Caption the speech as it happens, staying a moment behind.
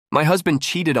My husband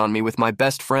cheated on me with my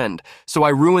best friend, so I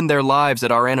ruined their lives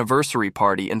at our anniversary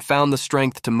party and found the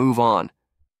strength to move on.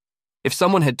 If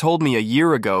someone had told me a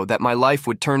year ago that my life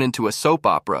would turn into a soap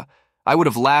opera, I would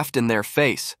have laughed in their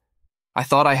face. I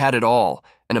thought I had it all,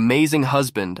 an amazing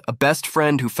husband, a best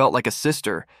friend who felt like a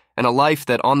sister, and a life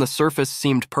that on the surface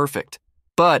seemed perfect.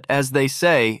 But, as they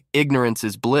say, ignorance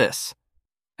is bliss.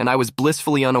 And I was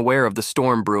blissfully unaware of the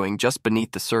storm brewing just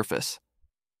beneath the surface.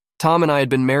 Tom and I had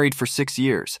been married for 6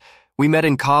 years. We met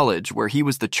in college, where he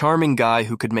was the charming guy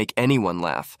who could make anyone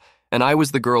laugh, and I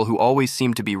was the girl who always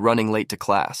seemed to be running late to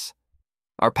class.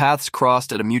 Our paths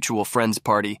crossed at a mutual friend's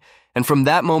party, and from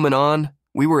that moment on,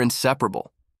 we were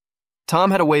inseparable.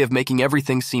 Tom had a way of making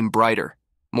everything seem brighter,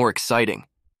 more exciting.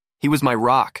 He was my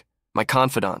rock, my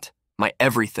confidant, my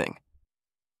everything.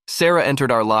 Sarah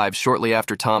entered our lives shortly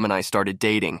after Tom and I started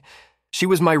dating. She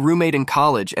was my roommate in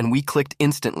college, and we clicked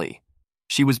instantly.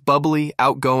 She was bubbly,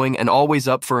 outgoing, and always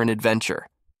up for an adventure.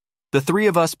 The three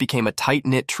of us became a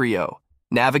tight-knit trio,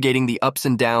 navigating the ups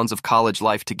and downs of college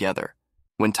life together.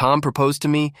 When Tom proposed to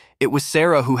me, it was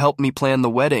Sarah who helped me plan the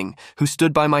wedding, who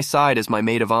stood by my side as my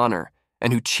maid of honor,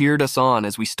 and who cheered us on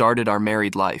as we started our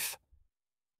married life.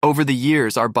 Over the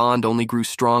years, our bond only grew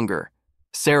stronger.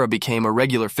 Sarah became a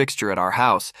regular fixture at our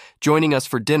house, joining us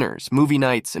for dinners, movie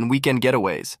nights, and weekend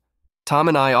getaways. Tom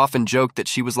and I often joked that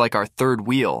she was like our third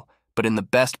wheel, but in the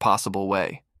best possible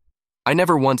way. I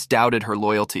never once doubted her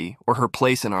loyalty or her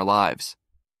place in our lives.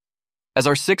 As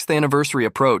our 6th anniversary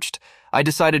approached, I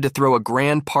decided to throw a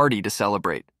grand party to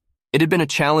celebrate. It had been a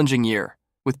challenging year,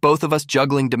 with both of us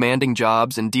juggling demanding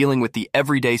jobs and dealing with the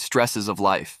everyday stresses of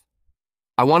life.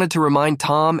 I wanted to remind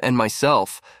Tom and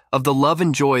myself of the love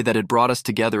and joy that had brought us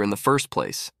together in the first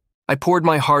place. I poured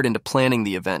my heart into planning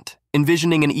the event,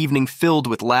 envisioning an evening filled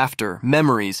with laughter,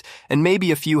 memories, and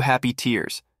maybe a few happy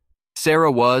tears.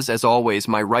 Sarah was, as always,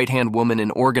 my right-hand woman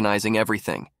in organizing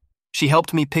everything. She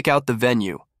helped me pick out the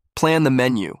venue, plan the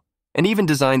menu, and even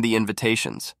design the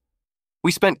invitations.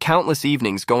 We spent countless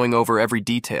evenings going over every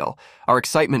detail, our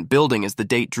excitement building as the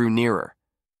date drew nearer.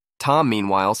 Tom,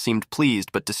 meanwhile, seemed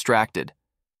pleased but distracted.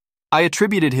 I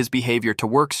attributed his behavior to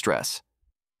work stress.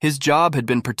 His job had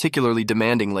been particularly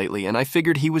demanding lately, and I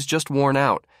figured he was just worn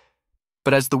out.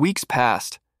 But as the weeks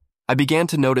passed, I began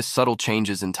to notice subtle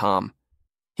changes in Tom.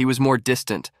 He was more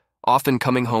distant, often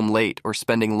coming home late or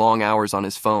spending long hours on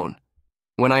his phone.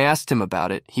 When I asked him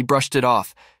about it, he brushed it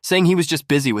off, saying he was just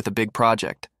busy with a big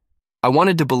project. I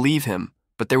wanted to believe him,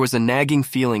 but there was a nagging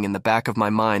feeling in the back of my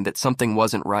mind that something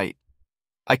wasn't right.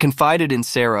 I confided in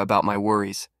Sarah about my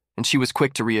worries, and she was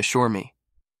quick to reassure me.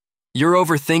 "You're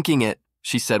overthinking it,"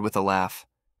 she said with a laugh.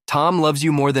 "Tom loves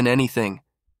you more than anything.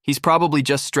 He's probably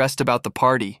just stressed about the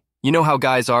party. You know how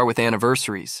guys are with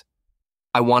anniversaries."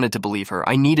 I wanted to believe her.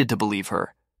 I needed to believe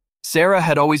her. Sarah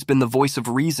had always been the voice of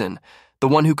reason, the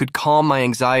one who could calm my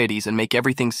anxieties and make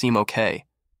everything seem okay.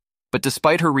 But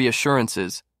despite her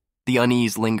reassurances, the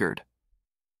unease lingered.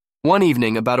 One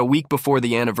evening, about a week before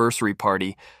the anniversary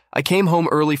party, I came home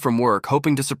early from work,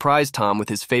 hoping to surprise Tom with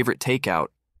his favorite takeout.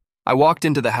 I walked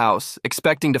into the house,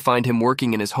 expecting to find him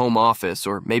working in his home office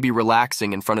or maybe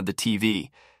relaxing in front of the TV.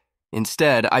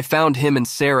 Instead, I found him and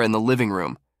Sarah in the living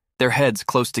room, their heads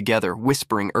close together,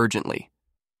 whispering urgently.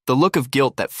 The look of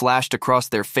guilt that flashed across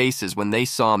their faces when they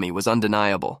saw me was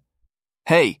undeniable.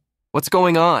 "Hey, what's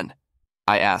going on?"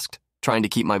 I asked, trying to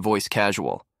keep my voice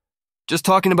casual. "Just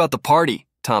talking about the party,"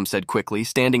 Tom said quickly,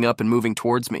 standing up and moving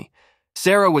towards me.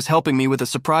 "Sarah was helping me with a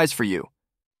surprise for you."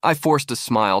 I forced a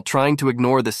smile, trying to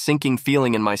ignore the sinking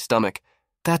feeling in my stomach.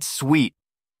 "That's sweet.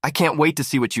 I can't wait to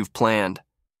see what you've planned."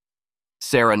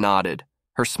 Sarah nodded,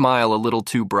 her smile a little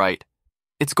too bright.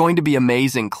 "It's going to be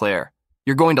amazing, Claire.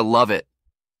 You're going to love it."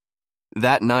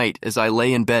 That night, as I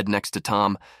lay in bed next to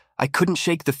Tom, I couldn't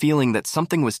shake the feeling that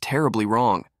something was terribly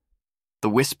wrong. The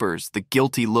whispers, the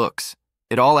guilty looks,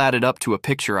 it all added up to a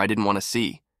picture I didn't want to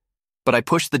see. But I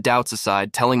pushed the doubts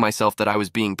aside, telling myself that I was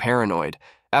being paranoid.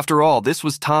 After all, this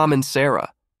was Tom and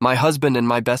Sarah, my husband and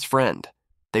my best friend.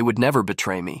 They would never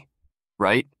betray me,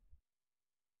 right?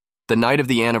 The night of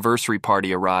the anniversary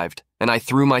party arrived, and I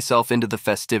threw myself into the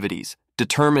festivities,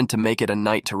 determined to make it a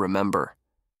night to remember.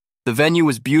 The venue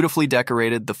was beautifully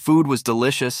decorated, the food was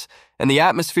delicious, and the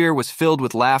atmosphere was filled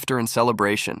with laughter and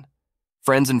celebration.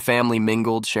 Friends and family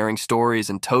mingled, sharing stories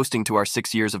and toasting to our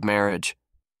 6 years of marriage.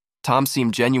 Tom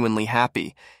seemed genuinely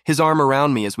happy, his arm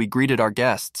around me as we greeted our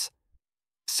guests.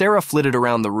 Sarah flitted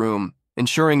around the room,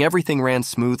 ensuring everything ran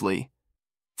smoothly.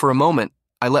 For a moment,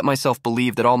 I let myself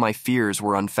believe that all my fears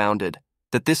were unfounded,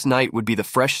 that this night would be the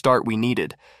fresh start we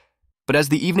needed. But as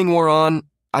the evening wore on,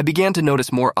 I began to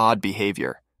notice more odd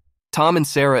behavior. Tom and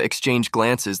Sarah exchanged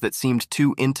glances that seemed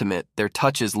too intimate, their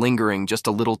touches lingering just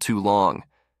a little too long.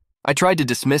 I tried to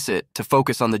dismiss it, to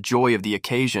focus on the joy of the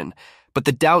occasion, but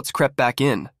the doubts crept back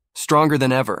in, stronger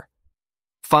than ever.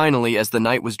 Finally, as the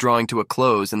night was drawing to a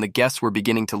close and the guests were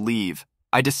beginning to leave,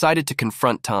 I decided to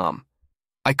confront Tom.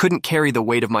 I couldn't carry the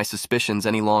weight of my suspicions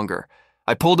any longer.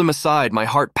 I pulled him aside, my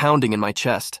heart pounding in my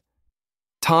chest.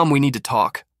 "Tom, we need to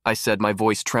talk," I said, my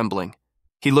voice trembling.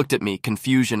 He looked at me,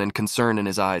 confusion and concern in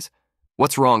his eyes.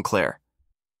 "What's wrong, Claire?"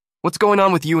 "What's going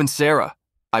on with you and Sarah?"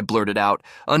 I blurted out,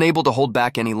 unable to hold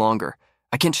back any longer.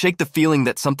 I can't shake the feeling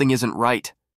that something isn't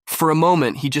right. For a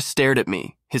moment, he just stared at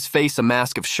me, his face a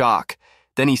mask of shock.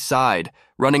 Then he sighed,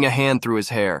 running a hand through his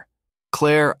hair.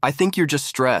 "Claire, I think you're just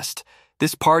stressed.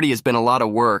 This party has been a lot of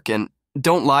work, and—"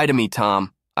 "Don't lie to me,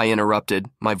 Tom," I interrupted,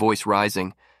 my voice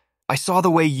rising. "I saw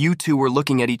the way you two were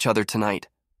looking at each other tonight.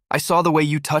 I saw the way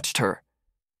you touched her.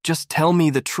 Just tell me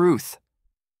the truth."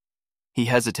 He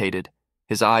hesitated,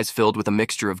 his eyes filled with a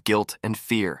mixture of guilt and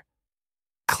fear.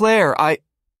 "Claire,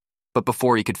 But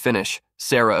before he could finish,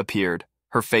 Sarah appeared,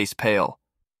 her face pale.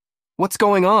 "What's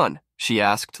going on?" she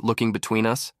asked, looking between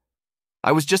us.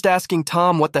 "I was just asking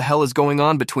Tom what the hell is going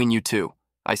on between you two,"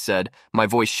 I said, my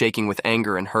voice shaking with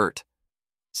anger and hurt.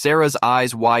 Sarah's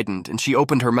eyes widened and she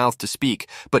opened her mouth to speak,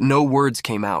 but no words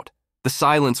came out. The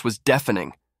silence was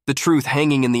deafening, the truth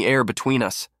hanging in the air between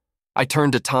us. I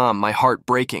turned to Tom, my heart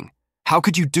breaking. "How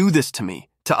could you do this to me?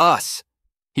 To us?"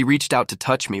 He reached out to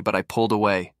touch me, but I pulled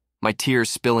away, my tears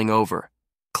spilling over.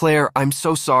 "Claire, I'm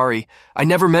so sorry. I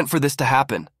never meant for this to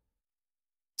happen."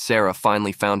 Sarah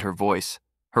finally found her voice,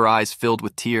 her eyes filled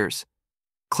with tears.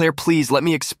 "Claire, please, let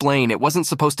me explain. It wasn't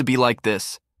supposed to be like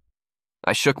this."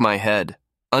 I shook my head,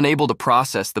 unable to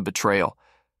process the betrayal.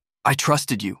 "I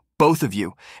trusted you, both of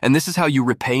you, and this is how you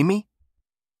repay me?"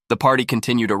 The party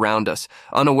continued around us,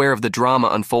 unaware of the drama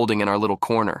unfolding in our little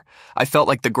corner. I felt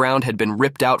like the ground had been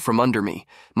ripped out from under me,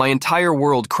 my entire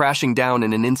world crashing down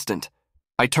in an instant.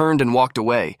 I turned and walked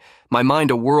away, my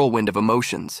mind a whirlwind of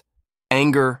emotions.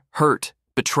 Anger, hurt,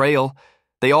 betrayal,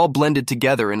 they all blended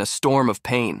together in a storm of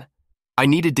pain. I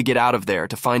needed to get out of there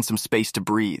to find some space to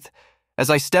breathe. As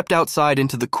I stepped outside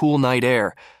into the cool night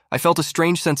air, I felt a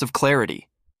strange sense of clarity.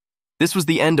 This was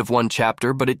the end of one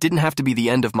chapter, but it didn't have to be the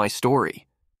end of my story.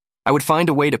 I would find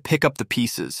a way to pick up the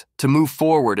pieces, to move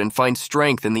forward and find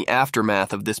strength in the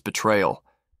aftermath of this betrayal.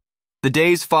 The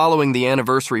days following the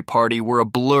anniversary party were a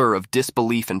blur of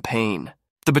disbelief and pain.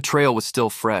 The betrayal was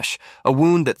still fresh, a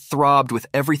wound that throbbed with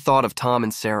every thought of Tom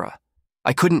and Sarah.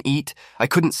 I couldn't eat, I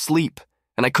couldn't sleep,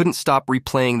 and I couldn't stop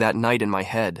replaying that night in my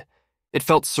head. It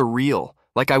felt surreal,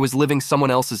 like I was living someone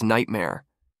else's nightmare.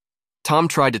 Tom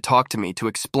tried to talk to me, to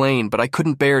explain, but I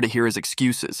couldn't bear to hear his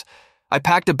excuses. I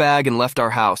packed a bag and left our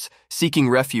house, seeking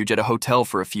refuge at a hotel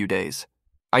for a few days.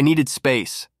 I needed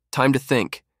space, time to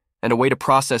think, and a way to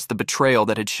process the betrayal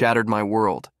that had shattered my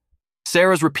world.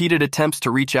 Sarah's repeated attempts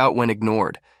to reach out went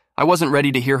ignored. I wasn't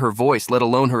ready to hear her voice, let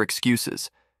alone her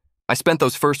excuses. I spent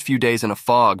those first few days in a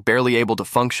fog, barely able to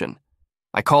function.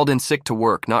 I called in sick to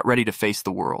work, not ready to face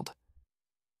the world.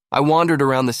 I wandered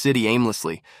around the city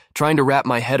aimlessly, trying to wrap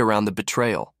my head around the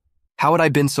betrayal. How had I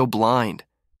been so blind?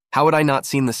 How had I not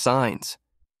seen the signs?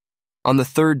 On the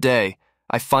third day,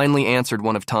 I finally answered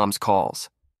one of Tom's calls.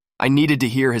 I needed to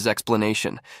hear his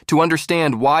explanation, to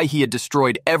understand why he had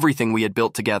destroyed everything we had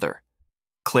built together.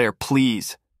 "Claire,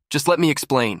 please, just let me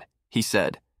explain," he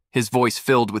said, his voice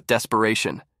filled with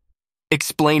desperation.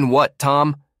 "Explain what,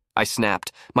 Tom?" I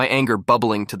snapped, my anger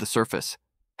bubbling to the surface.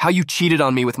 "How you cheated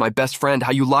on me with my best friend,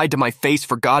 how you lied to my face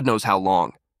for God knows how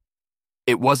long."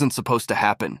 "It wasn't supposed to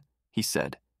happen," he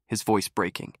said, his voice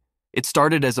breaking. "It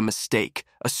started as a mistake,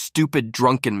 a stupid,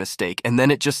 drunken mistake, and then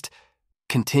it just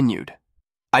continued.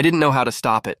 I didn't know how to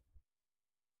stop it."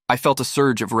 I felt a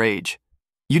surge of rage.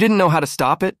 "You didn't know how to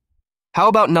stop it? How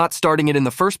about not starting it in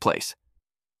the first place?"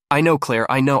 "I know,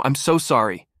 Claire, I know. I'm so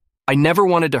sorry. I never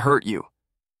wanted to hurt you."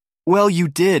 "Well, you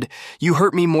did. You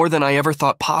hurt me more than I ever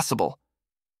thought possible."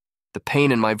 The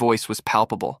pain in my voice was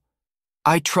palpable.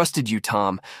 "I trusted you,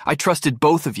 Tom. I trusted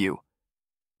both of you."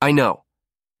 "I know.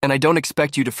 And I don't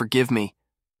expect you to forgive me,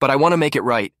 but I want to make it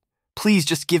right. Please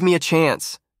just give me a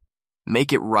chance."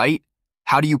 "Make it right?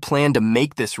 How do you plan to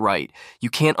make this right?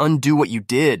 You can't undo what you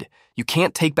did. You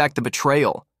can't take back the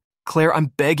betrayal. Claire,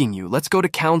 I'm begging you, let's go to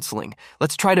counseling.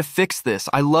 Let's try to fix this.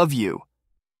 I love you."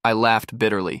 I laughed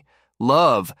bitterly.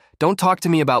 "Love? Don't talk to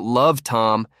me about love,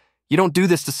 Tom. You don't do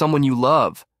this to someone you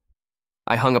love."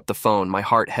 I hung up the phone, my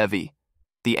heart heavy.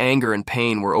 The anger and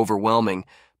pain were overwhelming,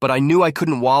 but I knew I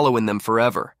couldn't wallow in them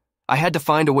forever. I had to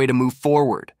find a way to move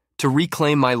forward, to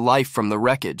reclaim my life from the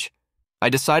wreckage. I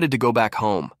decided to go back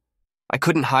home. I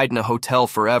couldn't hide in a hotel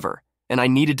forever. and I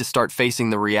needed to start facing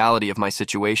the reality of my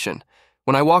situation.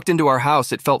 When I walked into our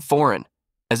house, it felt foreign,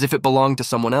 as if it belonged to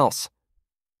someone else.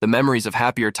 The memories of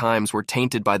happier times were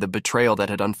tainted by the betrayal that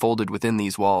had unfolded within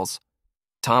these walls.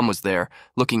 Tom was there,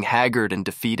 looking haggard and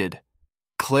defeated.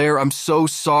 "Claire, I'm so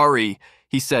sorry,"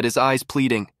 he said, his eyes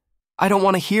pleading. "I don't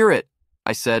want to hear it,"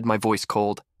 I said, my voice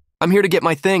cold. "I'm here to get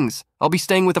my things. I'll be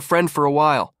staying with a friend for a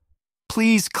while."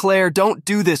 "Please, Claire, don't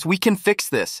do this. We can fix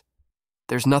this."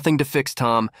 "There's nothing to fix,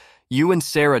 Tom. You and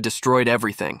Sarah destroyed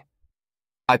everything."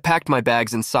 I packed my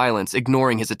bags in silence,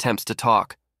 ignoring his attempts to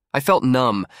talk. I felt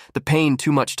numb, the pain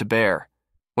too much to bear.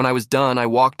 When I was done, I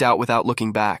walked out without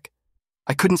looking back.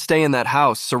 I couldn't stay in that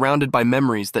house, surrounded by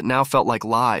memories that now felt like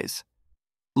lies.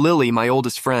 Lily, my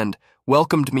oldest friend,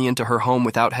 welcomed me into her home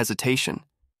without hesitation.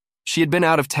 She had been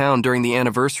out of town during the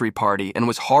anniversary party and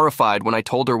was horrified when I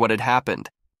told her what had happened.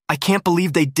 "I can't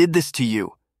believe they did this to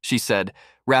you," she said,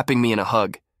 wrapping me in a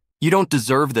hug. "You don't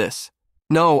deserve this."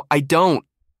 "No, I don't,"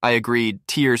 I agreed,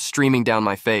 tears streaming down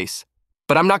my face.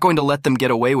 "But I'm not going to let them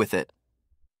get away with it."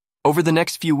 Over the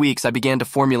next few weeks, I began to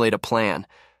formulate a plan.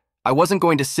 I wasn't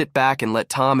going to sit back and let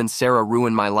Tom and Sarah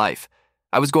ruin my life.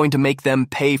 I was going to make them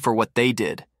pay for what they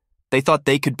did. They thought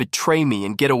they could betray me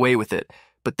and get away with it,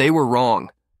 but they were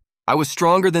wrong. I was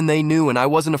stronger than they knew, and I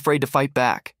wasn't afraid to fight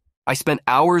back. I spent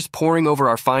hours poring over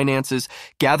our finances,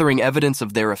 gathering evidence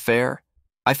of their affair.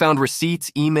 I found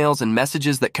receipts, emails, and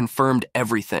messages that confirmed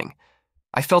everything.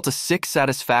 I felt a sick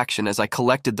satisfaction as I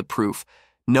collected the proof,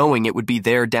 knowing it would be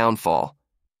their downfall.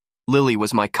 Lily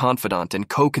was my confidant and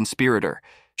co-conspirator.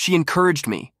 She encouraged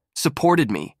me,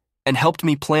 supported me, and helped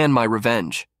me plan my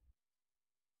revenge.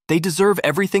 "They deserve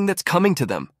everything that's coming to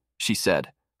them," she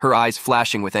said, her eyes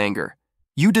flashing with anger.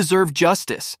 "You deserve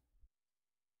justice."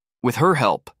 With her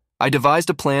help, I devised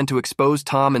a plan to expose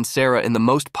Tom and Sarah in the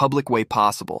most public way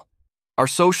possible. Our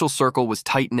social circle was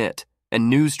tight-knit, and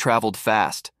news traveled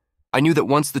fast. I knew that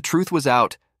once the truth was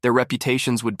out, their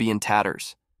reputations would be in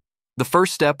tatters. The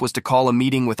first step was to call a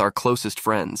meeting with our closest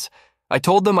friends. I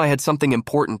told them I had something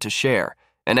important to share,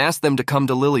 and asked them to come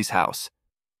to Lily's house.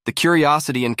 The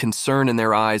curiosity and concern in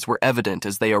their eyes were evident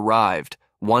as they arrived,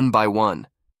 one by one.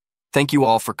 "Thank you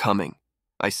all for coming,"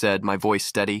 I said, my voice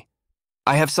steady.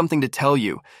 "I have something to tell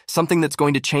you, something that's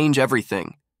going to change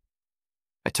everything."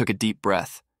 I took a deep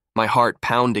breath, my heart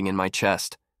pounding in my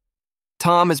chest.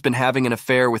 "Tom has been having an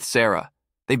affair with Sarah.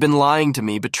 They've been lying to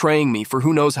me, betraying me for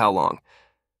who knows how long."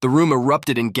 The room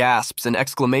erupted in gasps and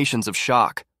exclamations of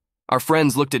shock. Our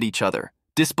friends looked at each other,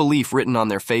 disbelief written on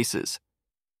their faces.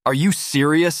 "Are you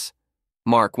serious?"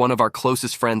 Mark, one of our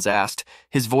closest friends, asked,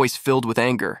 his voice filled with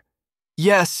anger.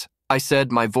 "Yes," I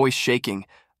said, my voice shaking.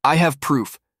 "I have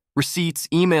proof. Receipts,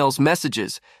 emails,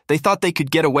 messages. They thought they could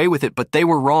get away with it, but they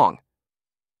were wrong."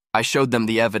 I showed them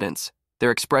the evidence,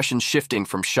 their expressions shifting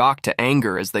from shock to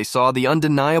anger as they saw the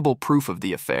undeniable proof of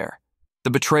the affair. The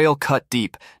betrayal cut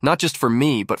deep, not just for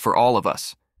me, but for all of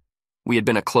us. We had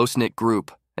been a close-knit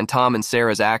group, and Tom and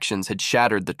Sarah's actions had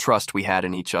shattered the trust we had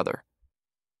in each other.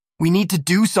 "We need to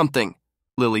do something,"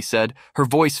 Lily said, her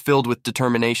voice filled with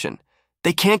determination.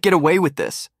 "They can't get away with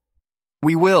this."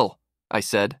 "We will," I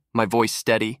said, my voice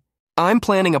steady. "I'm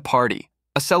planning a party,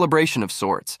 a celebration of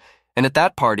sorts, and at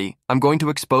that party, I'm going to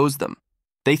expose them.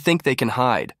 They think they can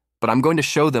hide, but I'm going to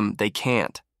show them they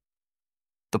can't."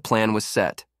 The plan was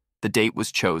set. The date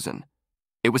was chosen.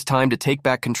 It was time to take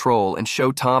back control and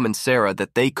show Tom and Sarah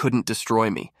that they couldn't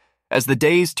destroy me. As the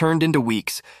days turned into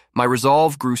weeks, my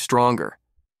resolve grew stronger.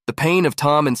 The pain of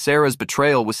Tom and Sarah's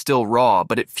betrayal was still raw,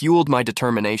 but it fueled my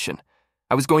determination.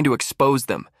 I was going to expose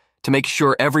them, to make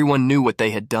sure everyone knew what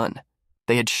they had done.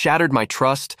 They had shattered my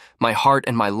trust, my heart,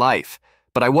 and my life,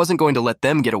 but I wasn't going to let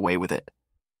them get away with it.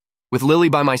 With Lily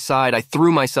by my side, I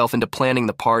threw myself into planning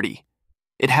the party.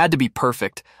 It had to be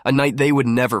perfect, a night they would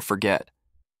never forget.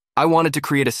 I wanted to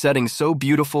create a setting so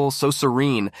beautiful, so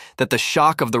serene, that the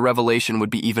shock of the revelation would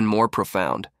be even more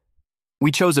profound.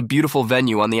 We chose a beautiful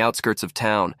venue on the outskirts of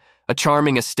town, a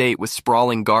charming estate with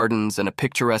sprawling gardens and a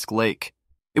picturesque lake.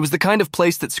 It was the kind of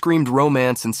place that screamed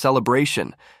romance and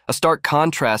celebration, a stark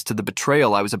contrast to the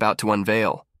betrayal I was about to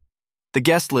unveil. The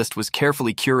guest list was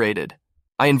carefully curated.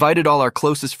 I invited all our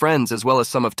closest friends as well as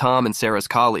some of Tom and Sarah's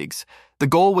colleagues. The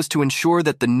goal was to ensure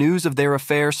that the news of their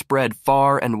affair spread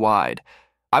far and wide.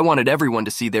 I wanted everyone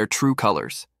to see their true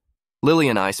colors. Lily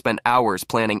and I spent hours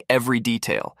planning every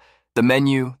detail. The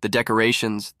menu, the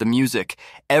decorations, the music,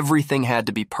 everything had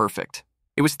to be perfect.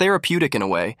 It was therapeutic in a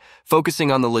way,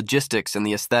 focusing on the logistics and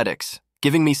the aesthetics,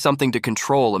 giving me something to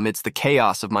control amidst the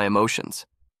chaos of my emotions.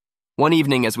 One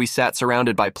evening, as we sat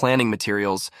surrounded by planning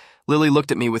materials, Lily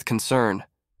looked at me with concern.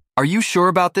 "Are you sure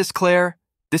about this, Claire?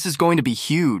 This is going to be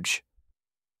huge."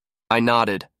 I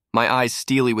nodded, my eyes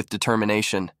steely with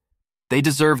determination. They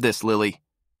deserve this, Lily.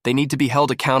 They need to be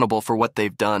held accountable for what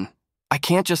they've done. I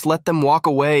can't just let them walk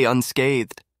away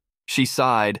unscathed. She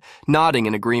sighed, nodding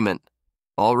in agreement.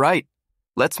 All right,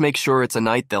 let's make sure it's a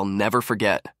night they'll never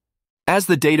forget. As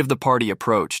the date of the party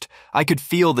approached, I could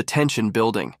feel the tension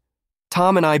building.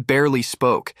 Tom and I barely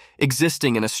spoke,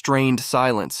 existing in a strained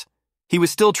silence. He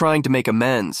was still trying to make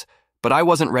amends, but I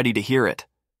wasn't ready to hear it.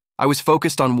 I was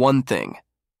focused on one thing: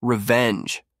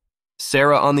 revenge.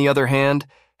 Sarah, on the other hand,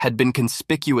 had been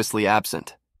conspicuously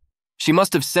absent. She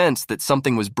must have sensed that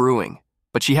something was brewing,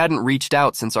 but she hadn't reached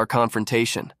out since our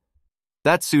confrontation.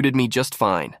 That suited me just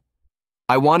fine.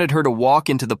 I wanted her to walk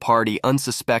into the party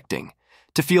unsuspecting,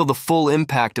 to feel the full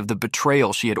impact of the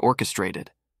betrayal she had orchestrated.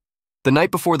 The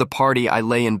night before the party, I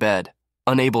lay in bed,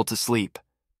 unable to sleep.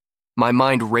 My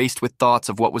mind raced with thoughts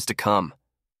of what was to come.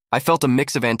 I felt a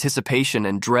mix of anticipation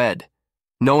and dread,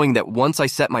 knowing that once I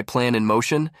set my plan in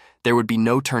motion, there would be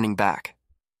no turning back.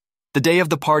 The day of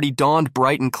the party dawned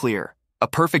bright and clear, a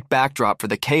perfect backdrop for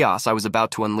the chaos I was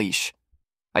about to unleash.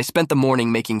 I spent the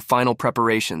morning making final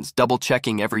preparations,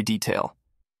 double-checking every detail.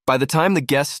 By the time the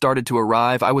guests started to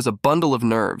arrive, I was a bundle of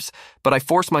nerves, but I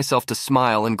forced myself to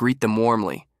smile and greet them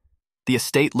warmly. The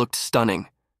estate looked stunning,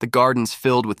 the gardens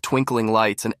filled with twinkling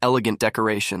lights and elegant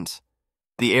decorations.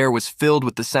 The air was filled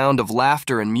with the sound of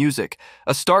laughter and music,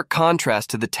 a stark contrast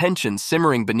to the tension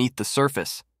simmering beneath the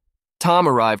surface. Tom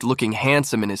arrived looking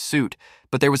handsome in his suit,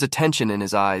 but there was a tension in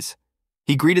his eyes.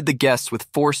 He greeted the guests with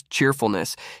forced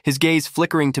cheerfulness, his gaze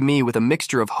flickering to me with a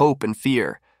mixture of hope and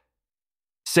fear.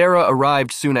 Sarah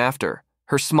arrived soon after,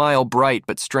 her smile bright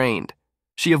but strained.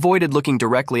 She avoided looking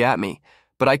directly at me,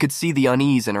 but I could see the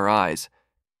unease in her eyes.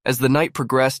 As the night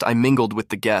progressed, I mingled with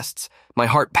the guests, my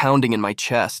heart pounding in my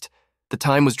chest. The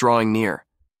time was drawing near.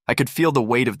 I could feel the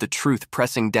weight of the truth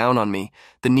pressing down on me,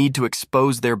 the need to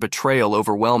expose their betrayal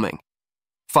overwhelming.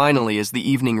 Finally, as the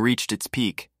evening reached its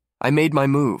peak, I made my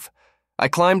move. I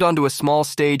climbed onto a small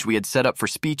stage we had set up for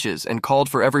speeches and called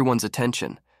for everyone's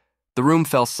attention. The room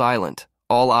fell silent,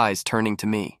 all eyes turning to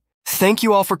me. "Thank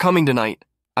you all for coming tonight,"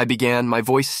 I began, my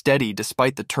voice steady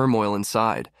despite the turmoil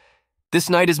inside. "This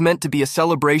night is meant to be a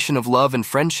celebration of love and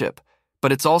friendship,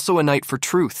 but it's also a night for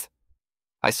truth."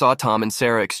 I saw Tom and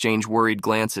Sarah exchange worried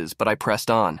glances, but I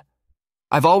pressed on.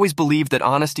 I've always believed that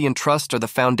honesty and trust are the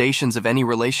foundations of any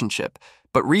relationship,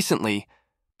 but recently,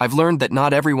 I've learned that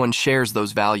not everyone shares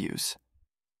those values.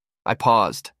 I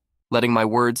paused, letting my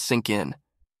words sink in.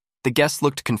 The guests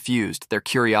looked confused, their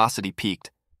curiosity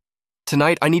piqued.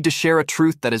 Tonight, I need to share a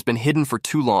truth that has been hidden for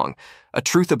too long, a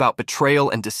truth about betrayal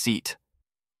and deceit.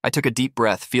 I took a deep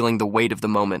breath, feeling the weight of the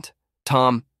moment.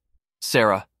 Tom,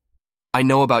 Sarah, I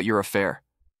know about your affair.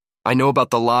 I know about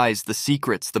the lies, the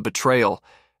secrets, the betrayal,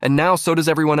 and now so does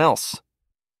everyone else.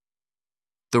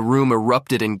 The room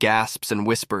erupted in gasps and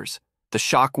whispers, the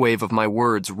shockwave of my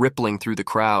words rippling through the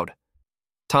crowd.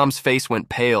 Tom's face went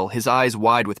pale, his eyes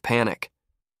wide with panic.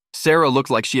 Sarah looked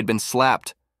like she had been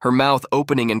slapped, her mouth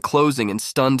opening and closing in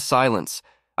stunned silence.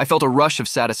 I felt a rush of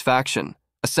satisfaction,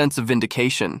 a sense of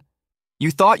vindication.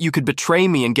 "You thought you could betray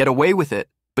me and get away with it,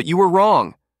 but you were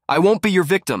wrong. I won't be your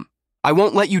victim. I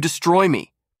won't let you destroy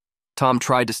me." Tom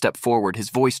tried to step forward, his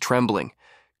voice trembling.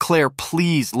 "Claire,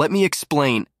 please, let me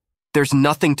explain." "There's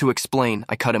nothing to explain,"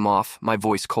 I cut him off, my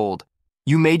voice cold.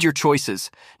 "You made your choices.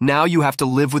 Now you have to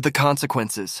live with the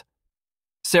consequences."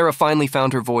 Sarah finally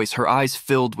found her voice, her eyes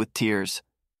filled with tears.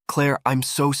 "Claire, I'm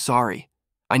so sorry.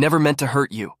 I never meant to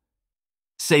hurt you."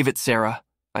 "Save it, Sarah,"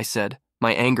 I said,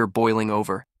 my anger boiling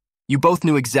over. "You both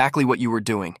knew exactly what you were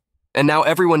doing, and now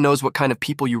everyone knows what kind of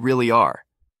people you really are."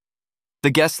 The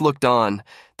guests looked on,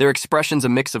 their expressions a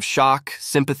mix of shock,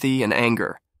 sympathy, and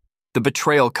anger. The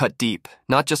betrayal cut deep,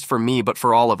 not just for me, but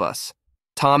for all of us.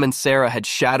 Tom and Sarah had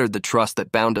shattered the trust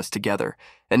that bound us together,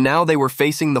 and now they were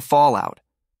facing the fallout.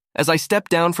 As I stepped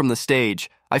down from the stage,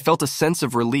 I felt a sense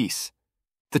of release.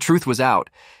 The truth was out,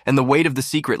 and the weight of the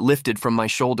secret lifted from my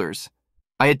shoulders.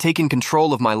 I had taken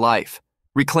control of my life,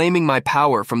 reclaiming my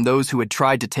power from those who had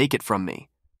tried to take it from me.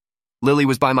 Lily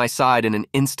was by my side in an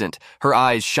instant, her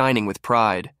eyes shining with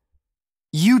pride.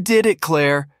 "You did it,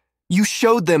 Claire. You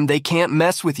showed them they can't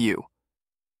mess with you."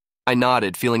 I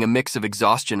nodded, feeling a mix of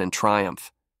exhaustion and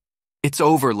triumph. "It's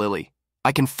over, Lily.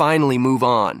 I can finally move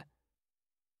on."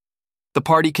 The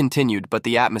party continued, but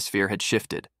the atmosphere had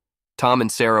shifted. Tom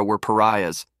and Sarah were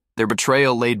pariahs, their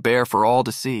betrayal laid bare for all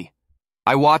to see.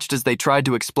 I watched as they tried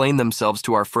to explain themselves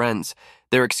to our friends,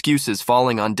 their excuses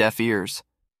falling on deaf ears.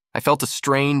 I felt a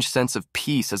strange sense of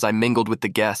peace as I mingled with the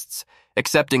guests,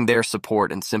 accepting their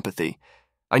support and sympathy.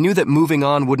 I knew that moving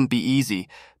on wouldn't be easy,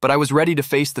 but I was ready to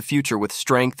face the future with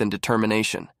strength and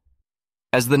determination.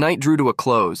 As the night drew to a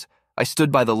close, I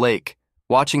stood by the lake,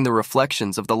 watching the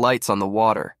reflections of the lights on the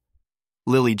water.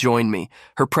 Lily joined me,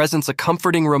 her presence a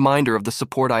comforting reminder of the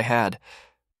support I had.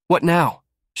 "What now?"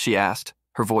 she asked,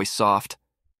 her voice soft.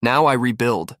 "Now I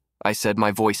rebuild," I said,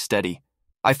 my voice steady.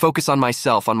 "I focus on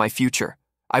myself, on my future.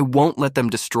 I won't let them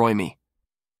destroy me."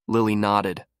 Lily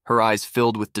nodded, her eyes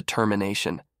filled with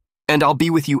determination. "And I'll be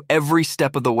with you every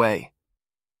step of the way."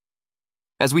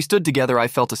 As we stood together, I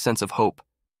felt a sense of hope.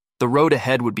 The road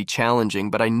ahead would be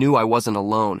challenging, but I knew I wasn't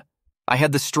alone. I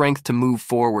had the strength to move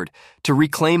forward, to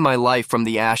reclaim my life from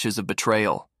the ashes of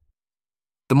betrayal.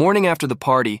 The morning after the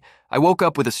party, I woke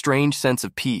up with a strange sense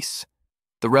of peace.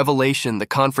 The revelation, the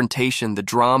confrontation, the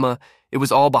drama, it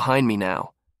was all behind me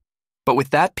now. But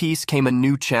with that peace came a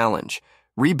new challenge,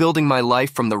 rebuilding my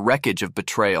life from the wreckage of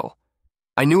betrayal.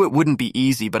 I knew it wouldn't be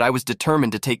easy, but I was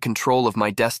determined to take control of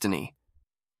my destiny.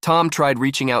 Tom tried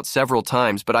reaching out several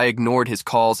times, but I ignored his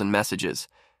calls and messages.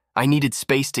 I needed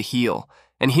space to heal,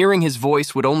 and hearing his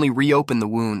voice would only reopen the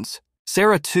wounds.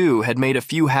 Sarah, too, had made a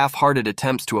few half-hearted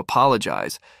attempts to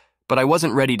apologize, but I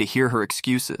wasn't ready to hear her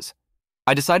excuses.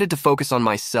 I decided to focus on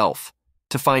myself,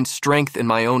 to find strength in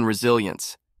my own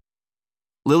resilience.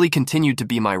 Lily continued to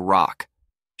be my rock.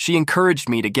 She encouraged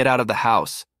me to get out of the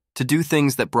house, to do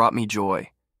things that brought me joy.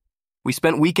 We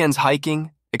spent weekends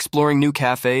hiking, exploring new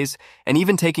cafes, and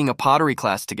even taking a pottery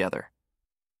class together.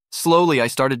 Slowly, I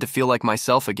started to feel like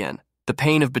myself again, the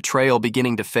pain of betrayal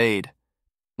beginning to fade.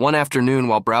 One afternoon,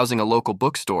 while browsing a local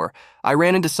bookstore, I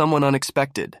ran into someone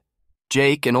unexpected.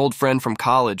 Jake, an old friend from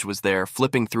college, was there,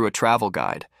 flipping through a travel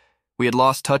guide. We had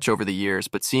lost touch over the years,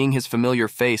 but seeing his familiar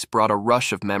face brought a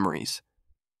rush of memories.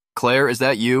 "Claire, is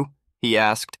that you?" he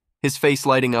asked, his face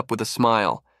lighting up with a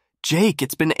smile. "Jake,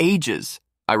 it's been ages,"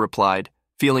 I replied,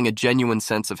 feeling a genuine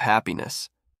sense of happiness.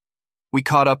 We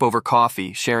caught up over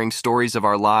coffee, sharing stories of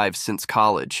our lives since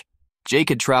college. Jake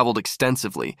had traveled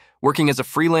extensively, working as a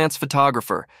freelance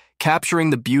photographer, capturing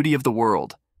the beauty of the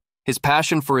world. His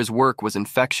passion for his work was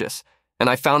infectious, and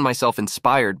I found myself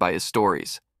inspired by his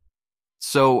stories.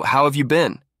 "So, how have you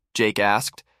been?" Jake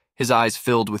asked, his eyes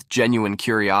filled with genuine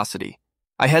curiosity.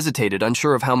 I hesitated,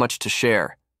 unsure of how much to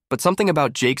share, but something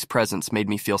about Jake's presence made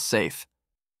me feel safe.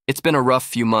 "It's been a rough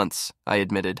few months," I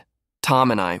admitted.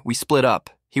 "Tom and we split up.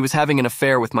 He was having an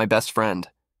affair with my best friend."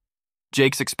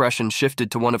 Jake's expression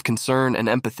shifted to one of concern and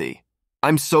empathy.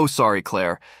 "I'm so sorry,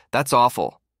 Claire. That's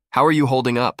awful. How are you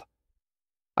holding up?"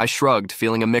 I shrugged,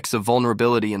 feeling a mix of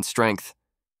vulnerability and strength.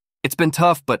 "It's been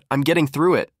tough, but I'm getting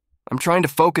through it. I'm trying to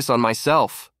focus on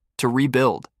myself, to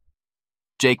rebuild."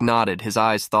 Jake nodded, his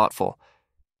eyes thoughtful.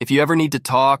 "If you ever need to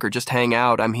talk or just hang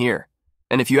out, I'm here.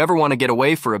 And if you ever want to get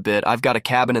away for a bit, I've got a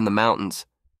cabin in the mountains.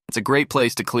 It's a great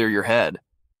place to clear your head."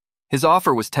 His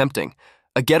offer was tempting.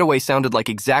 A getaway sounded like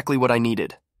exactly what I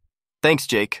needed. "Thanks,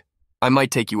 Jake. I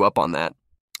might take you up on that."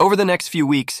 Over the next few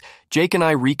weeks, Jake and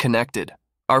I reconnected,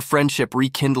 our friendship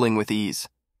rekindling with ease.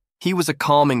 He was a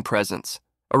calming presence,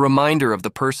 a reminder of the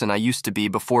person I used to be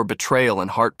before betrayal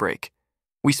and heartbreak.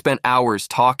 We spent hours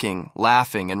talking,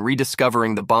 laughing, and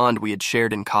rediscovering the bond we had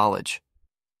shared in college.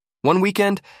 One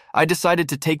weekend, I decided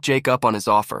to take Jake up on his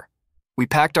offer. We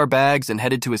packed our bags and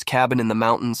headed to his cabin in the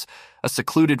mountains, a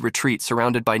secluded retreat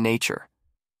surrounded by nature.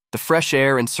 The fresh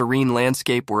air and serene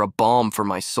landscape were a balm for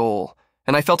my soul,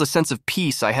 and I felt a sense of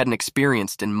peace I hadn't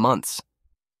experienced in months.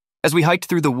 As we hiked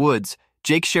through the woods,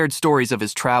 Jake shared stories of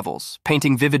his travels,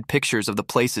 painting vivid pictures of the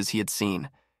places he had seen.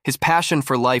 His passion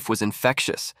for life was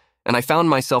infectious, and I found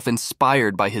myself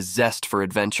inspired by his zest for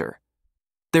adventure.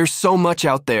 "There's so much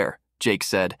out there," Jake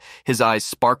said, his eyes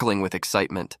sparkling with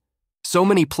excitement. "So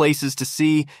many places to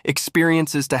see,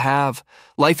 experiences to have.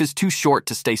 Life is too short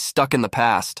to stay stuck in the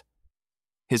past."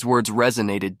 His words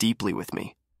resonated deeply with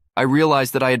me. I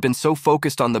realized that I had been so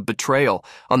focused on the betrayal,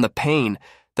 on the pain,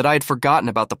 that I had forgotten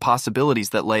about the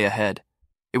possibilities that lay ahead.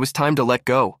 It was time to let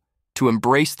go, to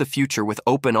embrace the future with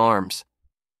open arms.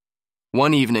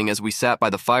 One evening, as we sat by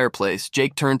the fireplace,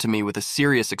 Jake turned to me with a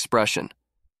serious expression.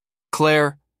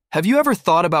 "Claire, have you ever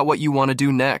thought about what you want to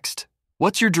do next?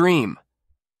 What's your dream?"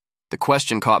 The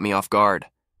question caught me off guard.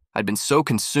 I'd been so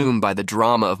consumed by the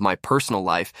drama of my personal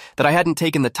life that I hadn't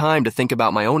taken the time to think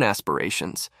about my own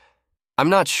aspirations. "I'm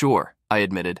not sure," I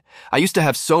admitted. "I used to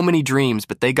have so many dreams,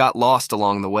 but they got lost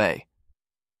along the way."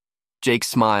 Jake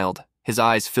smiled, his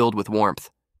eyes filled with warmth.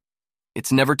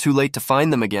 "It's never too late to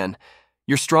find them again.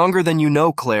 You're stronger than you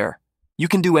know, Claire. You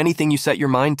can do anything you set your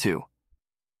mind to."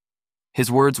 His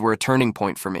words were a turning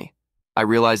point for me. I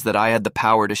realized that I had the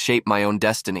power to shape my own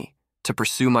destiny, to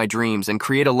pursue my dreams and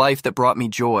create a life that brought me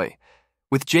joy.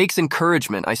 With Jake's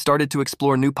encouragement, I started to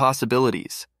explore new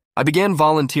possibilities. I began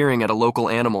volunteering at a local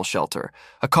animal shelter,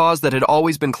 a cause that had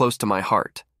always been close to my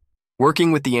heart.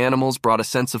 Working with the animals brought a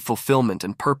sense of fulfillment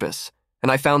and purpose,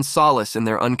 and I found solace in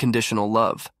their unconditional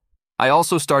love. I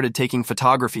also started taking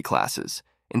photography classes,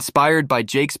 inspired by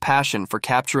Jake's passion for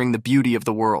capturing the beauty of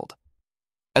the world.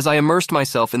 As I immersed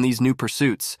myself in these new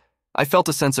pursuits, I felt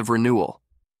a sense of renewal.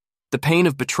 The pain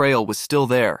of betrayal was still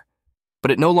there,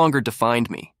 but it no longer defined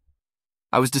me.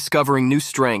 I was discovering new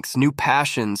strengths, new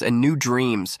passions, and new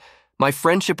dreams. My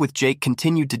friendship with Jake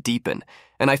continued to deepen,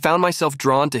 and I found myself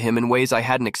drawn to him in ways I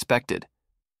hadn't expected.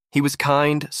 He was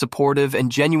kind, supportive,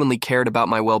 and genuinely cared about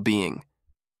my well-being.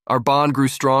 Our bond grew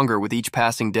stronger with each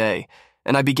passing day,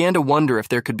 and I began to wonder if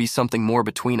there could be something more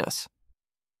between us.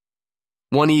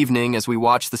 One evening, as we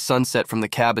watched the sunset from the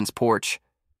cabin's porch,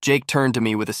 Jake turned to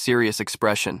me with a serious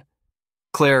expression.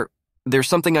 "Claire, there's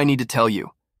something I need to tell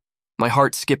you." My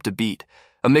heart skipped a beat,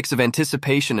 a mix of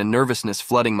anticipation and nervousness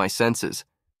flooding my senses.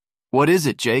 "What is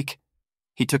it, Jake?"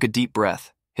 He took a deep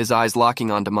breath, his eyes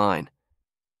locking onto mine.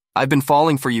 "I've been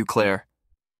falling for you, Claire.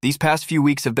 These past few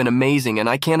weeks have been amazing, and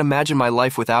I can't imagine my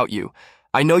life without you.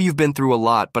 I know you've been through a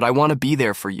lot, but I want to be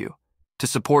there for you, to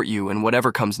support you in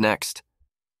whatever comes next."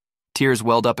 Tears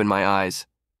welled up in my eyes,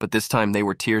 but this time they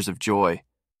were tears of joy.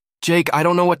 "Jake, I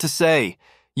don't know what to say.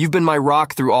 You've been my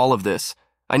rock through all of this.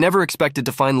 I never expected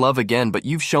to find love again, but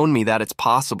you've shown me that it's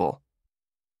possible."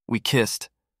 We kissed,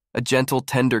 a gentle,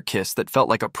 tender kiss that felt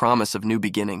like a promise of new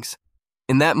beginnings.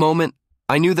 In that moment,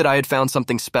 I knew that I had found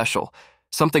something special,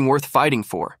 something worth fighting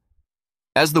for.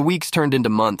 As the weeks turned into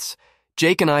months,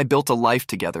 Jake and I built a life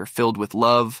together filled with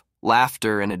love,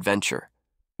 laughter, and adventure.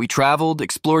 We traveled,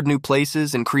 explored new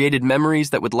places, and created memories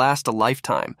that would last a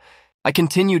lifetime. I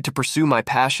continued to pursue my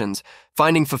passions,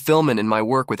 finding fulfillment in my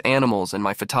work with animals and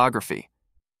my photography.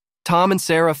 Tom and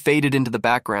Sarah faded into the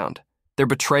background, their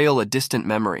betrayal a distant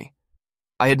memory.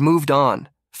 I had moved on,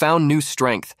 found new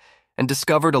strength, and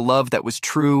discovered a love that was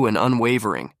true and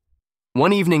unwavering.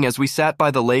 One evening, as we sat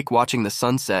by the lake watching the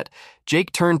sunset,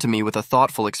 Jake turned to me with a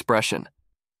thoughtful expression.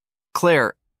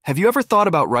 "Claire, have you ever thought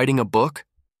about writing a book?"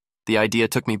 The idea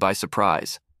took me by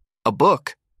surprise. "A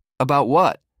book? About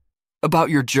what?"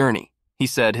 "About your journey," he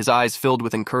said, his eyes filled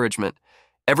with encouragement.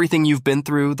 "Everything you've been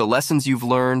through, the lessons you've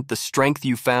learned, the strength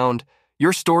you found,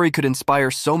 your story could inspire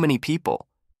so many people."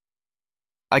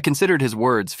 I considered his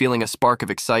words, feeling a spark of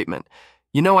excitement.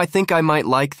 I think I might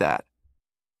like that.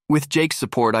 With Jake's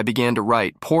support, I began to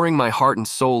write, pouring my heart and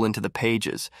soul into the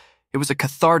pages. It was a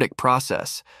cathartic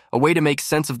process, a way to make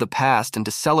sense of the past and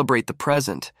to celebrate the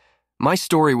present. My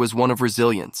story was one of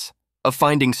resilience, of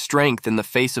finding strength in the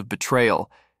face of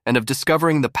betrayal, and of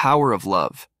discovering the power of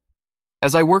love.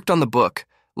 As I worked on the book,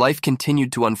 life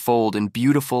continued to unfold in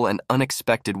beautiful and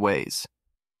unexpected ways.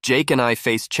 Jake and I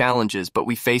faced challenges, but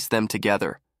we faced them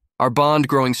together, our bond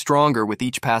growing stronger with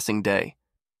each passing day.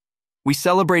 We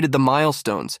celebrated the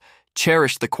milestones,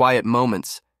 cherished the quiet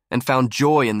moments, and found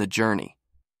joy in the journey.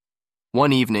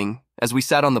 One evening, as we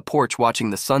sat on the porch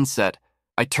watching the sunset,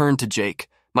 I turned to Jake,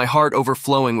 my heart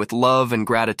overflowing with love and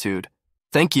gratitude.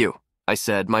 "Thank you," I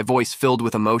said, my voice filled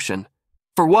with emotion.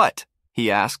 "For what?" he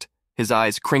asked, his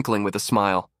eyes crinkling with a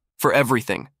smile. "For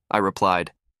everything," I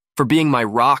replied. "For being my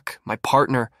rock, my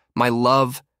partner, my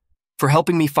love, for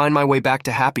helping me find my way back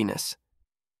to happiness."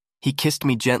 He kissed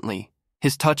me gently,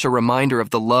 his touch a reminder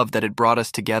of the love that had brought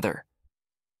us together.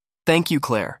 "Thank you,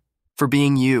 Claire, for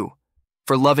being you,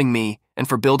 for loving me, and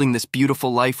for building this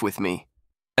beautiful life with me."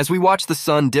 As we watched the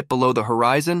sun dip below the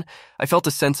horizon, I felt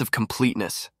a sense of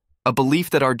completeness, a belief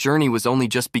that our journey was only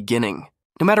just beginning.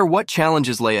 No matter what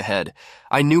challenges lay ahead,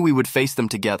 I knew we would face them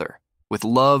together, with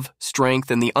love,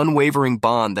 strength, and the unwavering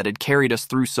bond that had carried us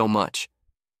through so much.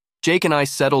 Jake and I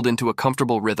settled into a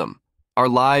comfortable rhythm, our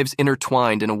lives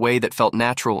intertwined in a way that felt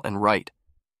natural and right.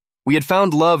 We had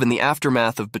found love in the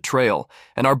aftermath of betrayal,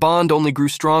 and our bond only grew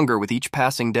stronger with each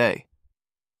passing day.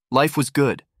 Life was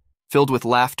good, filled with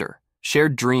laughter,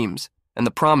 shared dreams, and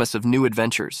the promise of new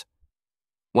adventures.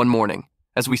 One morning,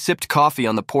 as we sipped coffee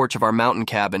on the porch of our mountain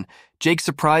cabin, Jake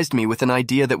surprised me with an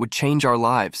idea that would change our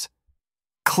lives.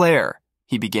 "Claire,"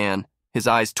 he began, his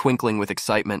eyes twinkling with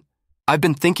excitement, "I've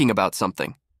been thinking about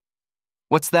something."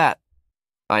 "What's that?"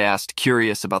 I asked,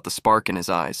 curious about the spark in his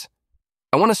eyes.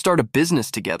 "I want to start a business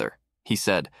together," he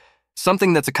said,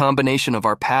 "something that's a combination of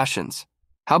our passions.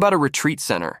 How about a retreat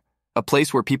center, a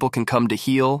place where people can come to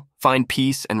heal, find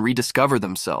peace, and rediscover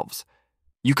themselves?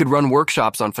 You could run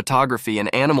workshops on photography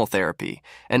and animal therapy,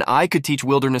 and I could teach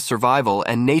wilderness survival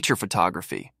and nature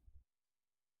photography."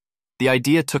 The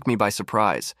idea took me by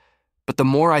surprise, but the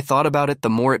more I thought about it, the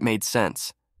more it made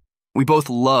sense. We both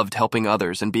loved helping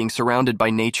others and being surrounded by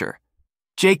nature.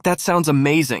 "Jake, that sounds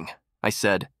amazing," I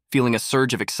said, feeling a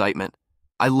surge of excitement.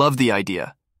 I love the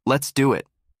idea. Let's do it.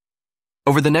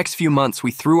 Over the next few months,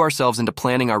 we threw ourselves into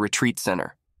planning our retreat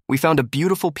center. We found a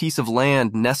beautiful piece of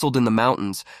land nestled in the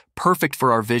mountains, perfect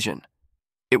for our vision.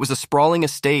 It was a sprawling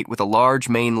estate with a large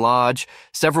main lodge,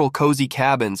 several cozy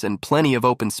cabins, and plenty of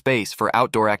open space for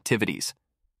outdoor activities.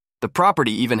 The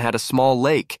property even had a small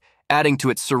lake, adding to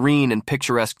its serene and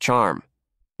picturesque charm.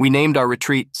 We named our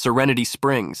retreat Serenity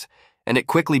Springs, and it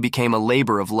quickly became a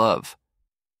labor of love.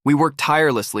 We worked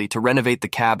tirelessly to renovate the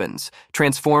cabins,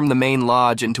 transform the main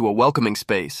lodge into a welcoming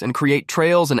space, and create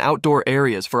trails and outdoor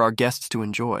areas for our guests to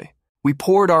enjoy. We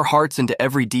poured our hearts into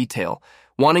every detail,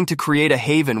 wanting to create a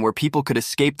haven where people could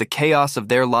escape the chaos of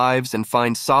their lives and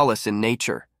find solace in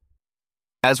nature.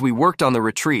 As we worked on the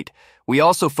retreat, we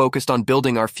also focused on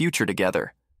building our future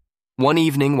together. One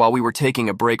evening, while we were taking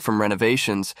a break from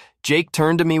renovations, Jake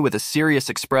turned to me with a serious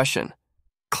expression.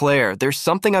 "Claire, there's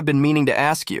something I've been meaning to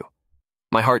ask you."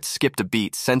 My heart skipped a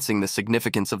beat, sensing the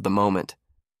significance of the moment.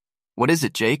 "What is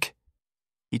it, Jake?"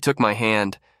 He took my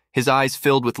hand, his eyes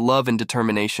filled with love and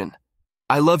determination.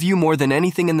 "I love you more than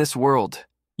anything in this world.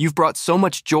 You've brought so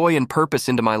much joy and purpose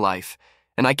into my life,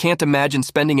 and I can't imagine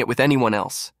spending it with anyone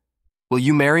else. Will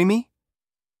you marry me?"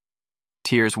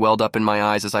 Tears welled up in my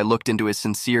eyes as I looked into his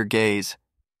sincere gaze.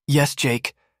 "Yes,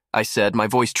 Jake," I said, my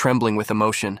voice trembling with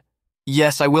emotion.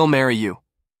 "Yes, I will marry you."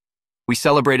 We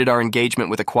celebrated our engagement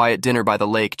with a quiet dinner by the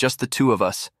lake, just the two of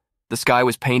us. The sky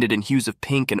was painted in hues of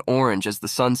pink and orange as the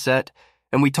sun set,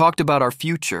 and we talked about our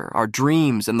future, our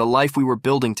dreams, and the life we were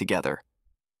building together.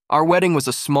 Our wedding was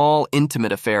a small,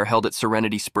 intimate affair held at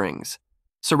Serenity Springs.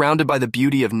 Surrounded by the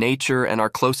beauty of nature and our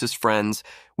closest friends,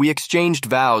 we exchanged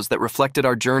vows that reflected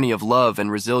our journey of love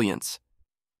and resilience.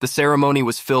 The ceremony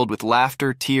was filled with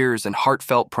laughter, tears, and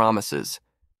heartfelt promises.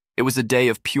 It was a day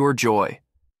of pure joy,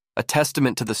 a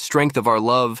testament to the strength of our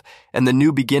love and the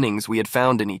new beginnings we had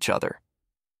found in each other.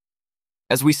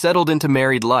 As we settled into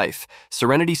married life,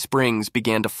 Serenity Springs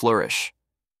began to flourish.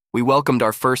 We welcomed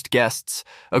our first guests,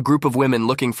 a group of women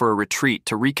looking for a retreat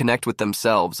to reconnect with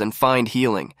themselves and find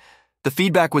healing. The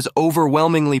feedback was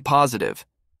overwhelmingly positive,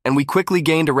 and we quickly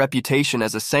gained a reputation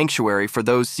as a sanctuary for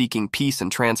those seeking peace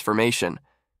and transformation.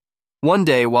 One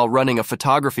day, while running a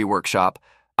photography workshop,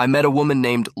 I met a woman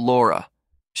named Laura.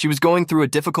 She was going through a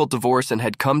difficult divorce and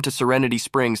had come to Serenity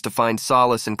Springs to find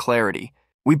solace and clarity.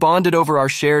 We bonded over our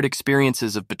shared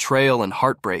experiences of betrayal and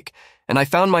heartbreak, and I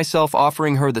found myself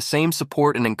offering her the same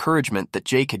support and encouragement that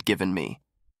Jake had given me.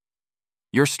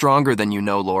 "You're stronger than you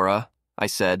know, Laura," I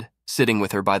said, sitting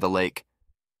with her by the lake.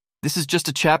 "This is just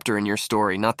a chapter in your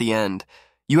story, not the end.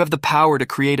 You have the power to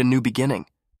create a new beginning."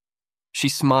 She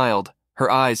smiled,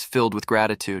 her eyes filled with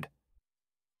gratitude.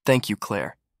 "Thank you,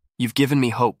 Claire. You've given me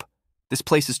hope. This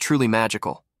place is truly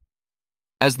magical."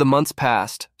 As the months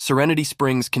passed, Serenity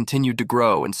Springs continued to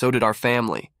grow, and so did our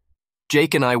family.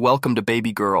 Jake and I welcomed a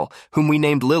baby girl, whom we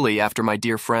named Lily after my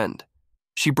dear friend.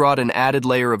 She brought an added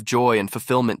layer of joy and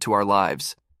fulfillment to our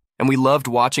lives, and we loved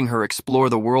watching her explore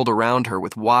the world around her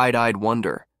with wide-eyed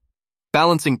wonder.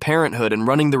 Balancing parenthood and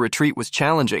running the retreat was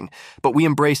challenging, but we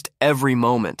embraced every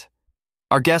moment.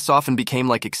 Our guests often became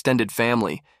like extended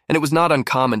family, and it was not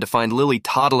uncommon to find Lily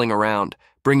toddling around,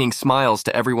 bringing smiles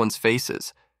to everyone's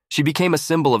faces. She became a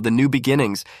symbol of the new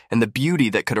beginnings and the beauty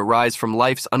that could arise from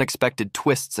life's unexpected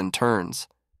twists and turns.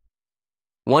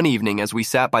 One evening, as we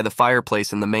sat by the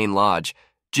fireplace in the main lodge,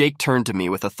 Jake turned to me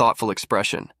with a thoughtful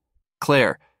expression.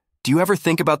 "Claire, do you ever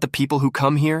think about the people who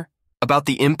come here? About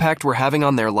the impact we're having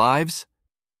on their lives?"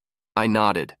 I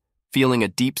nodded, feeling a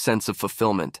deep sense of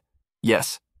fulfillment.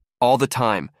 Yes, all the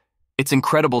time. It's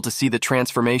incredible to see the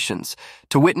transformations,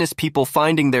 to witness people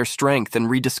finding their strength and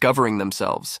rediscovering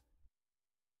themselves.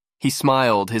 He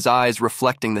smiled, his eyes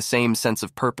reflecting the same sense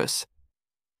of purpose.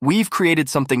 "We've created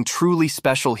something truly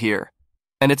special here,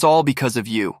 and it's all because of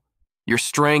you. Your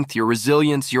strength, your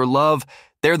resilience, your love,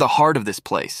 they're the heart of this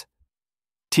place."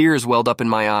 Tears welled up in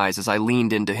my eyes as I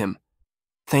leaned into him.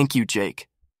 "Thank you, Jake.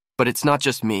 But it's not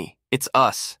just me, it's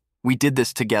us. We did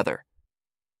this together."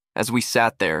 As we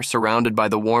sat there, surrounded by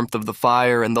the warmth of the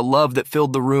fire and the love that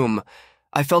filled the room,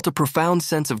 I felt a profound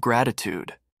sense of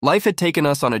gratitude. Life had taken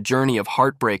us on a journey of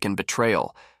heartbreak and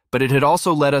betrayal, but it had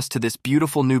also led us to this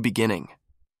beautiful new beginning.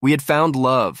 We had found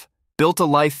love, built a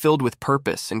life filled with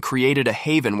purpose, and created a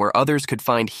haven where others could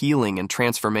find healing and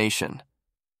transformation.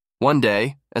 One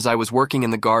day, as I was working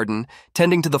in the garden,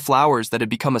 tending to the flowers that had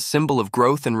become a symbol of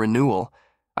growth and renewal,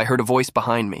 I heard a voice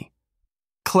behind me.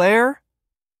 "Claire?"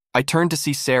 I turned to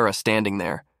see Sarah standing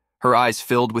there, her eyes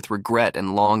filled with regret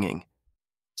and longing.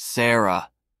 "Sarah,"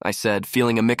 I said,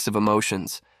 feeling a mix of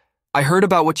emotions. "I heard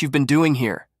about what you've been doing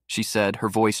here," she said, her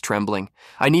voice trembling.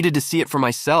 I needed to see it for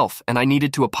myself, and I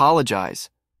needed to apologize.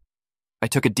 I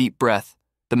took a deep breath,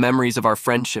 the memories of our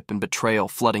friendship and betrayal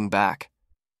flooding back.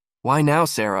 Why now,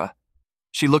 Sarah?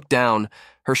 She looked down,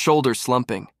 her shoulders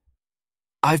slumping.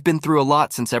 I've been through a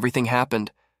lot since everything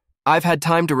happened. I've had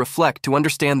time to reflect, to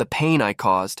understand the pain I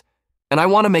caused, and I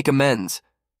want to make amends.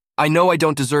 I know I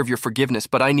don't deserve your forgiveness,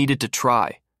 but I needed to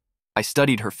try. I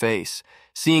studied her face,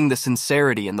 seeing the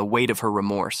sincerity and the weight of her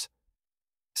remorse.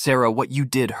 Sarah, what you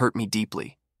did hurt me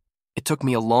deeply. It took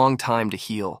me a long time to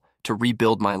heal, to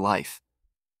rebuild my life.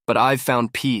 But I've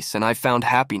found peace and I've found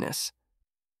happiness.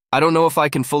 I don't know if I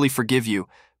can fully forgive you,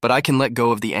 but I can let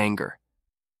go of the anger.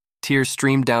 Tears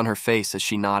streamed down her face as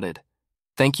she nodded.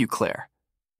 Thank you, Claire.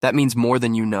 That means more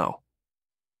than you know.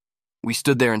 We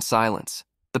stood there in silence,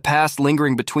 the past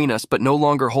lingering between us but no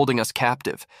longer holding us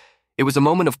captive. It was a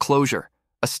moment of closure,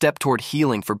 a step toward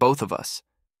healing for both of us.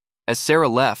 As Sarah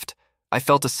left, I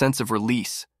felt a sense of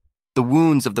release. The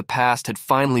wounds of the past had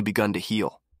finally begun to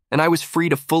heal, and I was free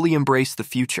to fully embrace the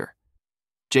future.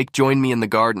 Jake joined me in the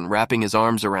garden, wrapping his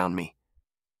arms around me.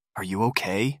 Are you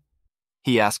okay?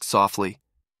 He asked softly.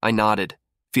 I nodded,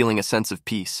 feeling a sense of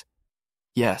peace.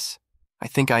 Yes, I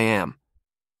think I am.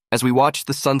 As we watched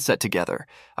the sunset together,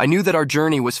 I knew that our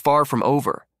journey was far from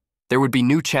over. There would be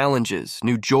new challenges,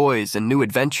 new joys, and new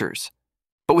adventures.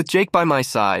 But with Jake by my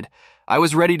side, I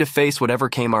was ready to face whatever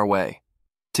came our way.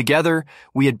 Together,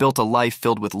 we had built a life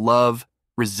filled with love,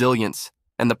 resilience,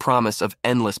 and the promise of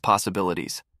endless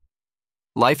possibilities.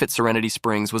 Life at Serenity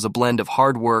Springs was a blend of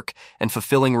hard work and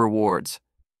fulfilling rewards.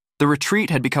 The retreat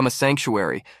had become a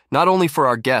sanctuary, not only for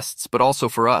our guests, but also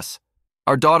for us.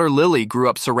 Our daughter Lily grew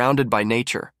up surrounded by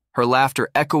nature, her laughter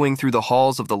echoing through the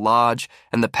halls of the lodge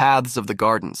and the paths of the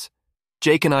gardens.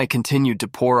 Jake and I continued to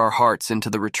pour our hearts into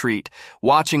the retreat,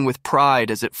 watching with pride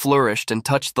as it flourished and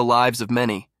touched the lives of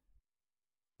many.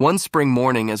 One spring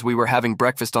morning, as we were having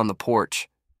breakfast on the porch,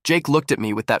 Jake looked at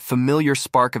me with that familiar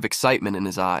spark of excitement in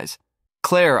his eyes.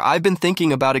 Claire, I've been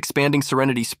thinking about expanding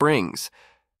Serenity Springs.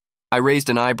 I raised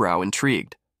an eyebrow,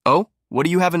 intrigued. Oh, what do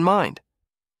you have in mind?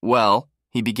 Well,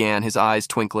 he began, his eyes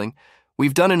twinkling,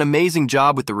 we've done an amazing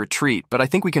job with the retreat, but I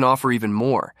think we can offer even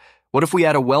more. What if we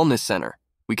add a wellness center?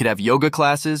 We could have yoga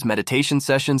classes, meditation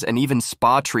sessions, and even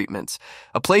spa treatments,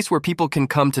 a place where people can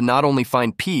come to not only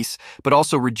find peace, but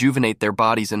also rejuvenate their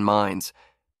bodies and minds.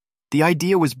 The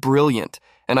idea was brilliant,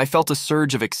 and I felt a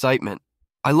surge of excitement.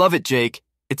 I love it, Jake.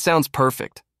 It sounds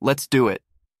perfect. Let's do it.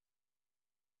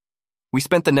 We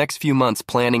spent the next few months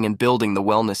planning and building the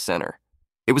wellness center.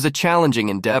 It was a challenging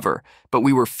endeavor, but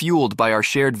we were fueled by our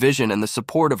shared vision and the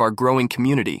support of our growing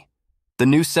community. The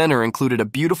new center included a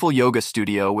beautiful yoga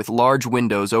studio with large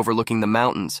windows overlooking the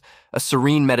mountains, a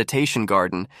serene meditation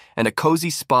garden, and a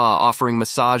cozy spa offering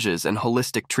massages and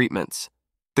holistic treatments.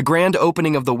 The grand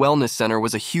opening of the wellness center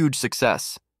was a huge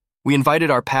success. We invited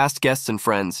our past guests and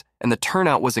friends, and the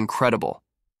turnout was incredible.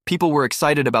 People were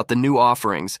excited about the new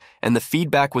offerings, and the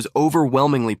feedback was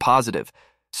overwhelmingly positive.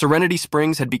 Serenity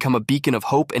Springs had become a beacon of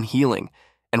hope and healing,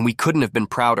 and we couldn't have been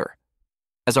prouder.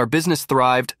 As our business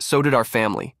thrived, so did our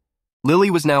family.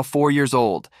 Lily was now 4 years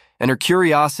old, and her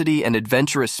curiosity and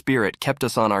adventurous spirit kept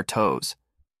us on our toes.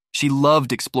 She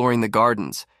loved exploring the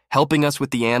gardens, helping us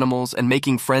with the animals, and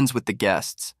making friends with the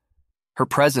guests. Her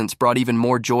presence brought even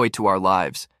more joy to our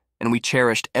lives, and we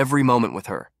cherished every moment with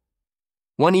her.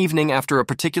 One evening, after a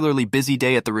particularly busy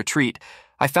day at the retreat,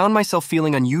 I found myself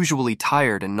feeling unusually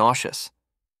tired and nauseous.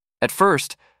 At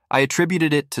first, I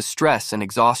attributed it to stress and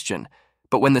exhaustion,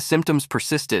 but when the symptoms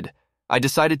persisted, I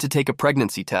decided to take a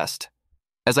pregnancy test.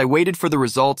 As I waited for the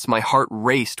results, my heart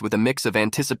raced with a mix of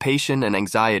anticipation and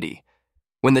anxiety.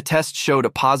 When the test showed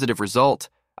a positive result,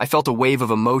 I felt a wave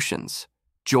of emotions,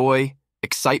 joy,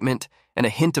 excitement, and a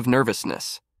hint of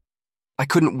nervousness. I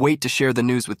couldn't wait to share the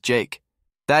news with Jake.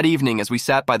 That evening, as we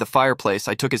sat by the fireplace,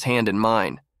 I took his hand in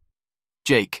mine.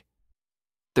 Jake,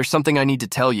 there's something I need to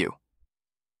tell you.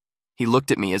 He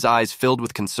looked at me, his eyes filled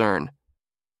with concern.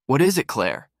 What is it,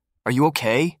 Claire? Are you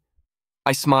okay?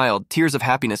 I smiled, tears of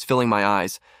happiness filling my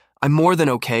eyes. I'm more than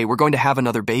okay. We're going to have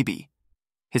another baby.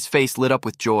 His face lit up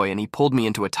with joy, and he pulled me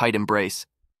into a tight embrace.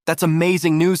 That's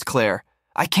amazing news, Claire.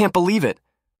 I can't believe it.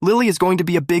 Lily is going to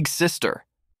be a big sister.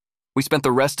 We spent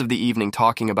the rest of the evening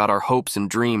talking about our hopes and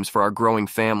dreams for our growing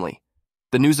family.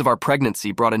 The news of our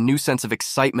pregnancy brought a new sense of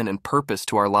excitement and purpose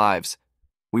to our lives.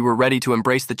 We were ready to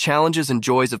embrace the challenges and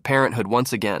joys of parenthood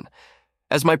once again.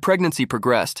 As my pregnancy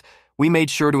progressed, we made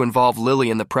sure to involve Lily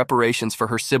in the preparations for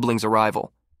her siblings'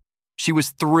 arrival. She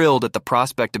was thrilled at the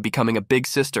prospect of becoming a big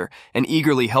sister and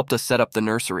eagerly helped us set up the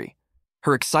nursery.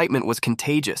 Her excitement was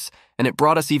contagious, and it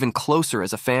brought us even closer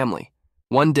as a family.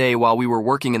 One day, while we were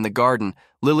working in the garden,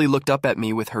 Lily looked up at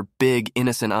me with her big,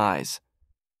 innocent eyes.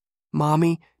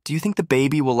 "Mommy, do you think the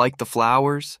baby will like the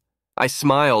flowers?" I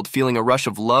smiled, feeling a rush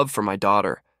of love for my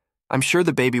daughter. "I'm sure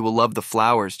the baby will love the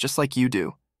flowers, just like you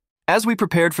do." As we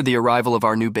prepared for the arrival of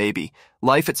our new baby,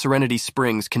 life at Serenity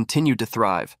Springs continued to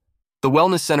thrive. The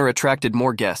Wellness Center attracted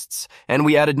more guests, and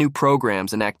we added new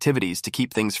programs and activities to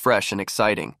keep things fresh and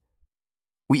exciting.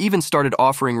 We even started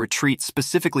offering retreats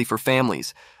specifically for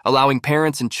families, allowing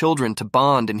parents and children to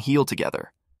bond and heal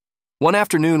together. One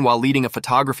afternoon, while leading a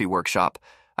photography workshop,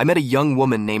 I met a young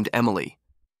woman named Emily.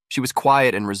 She was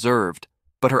quiet and reserved,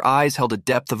 but her eyes held a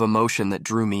depth of emotion that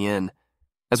drew me in.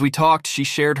 As we talked, she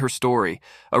shared her story.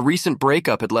 A recent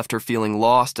breakup had left her feeling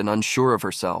lost and unsure of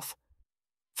herself.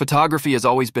 "Photography has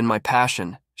always been my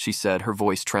passion," she said, her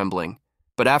voice trembling.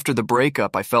 "But after the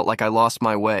breakup, I felt like I lost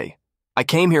my way. I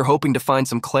came here hoping to find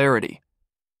some clarity."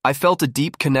 I felt a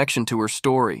deep connection to her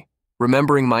story,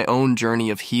 remembering my own journey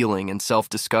of healing and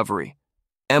self-discovery.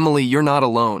 "Emily, you're not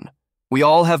alone. We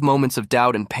all have moments of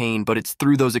doubt and pain, but it's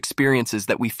through those experiences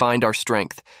that we find our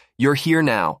strength. You're here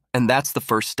now, and that's the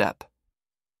first step."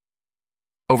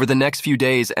 Over the next few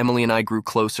days, Emily and I grew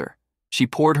closer. She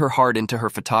poured her heart into her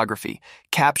photography,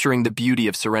 capturing the beauty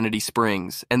of Serenity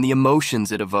Springs and the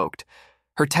emotions it evoked.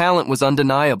 Her talent was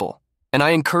undeniable, and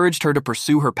I encouraged her to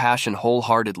pursue her passion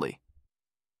wholeheartedly.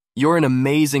 "You're an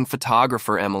amazing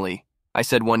photographer, Emily," I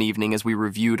said one evening as we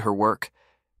reviewed her work.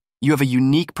 "You have a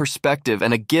unique perspective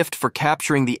and a gift for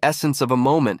capturing the essence of a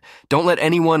moment. Don't let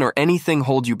anyone or anything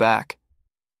hold you back."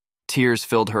 Tears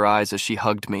filled her eyes as she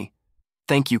hugged me.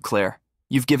 "Thank you, Claire.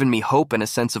 You've given me hope and a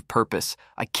sense of purpose.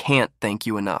 I can't thank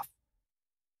you enough."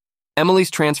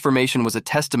 Emily's transformation was a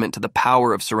testament to the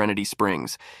power of Serenity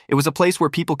Springs. It was a place where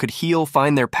people could heal,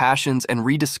 find their passions, and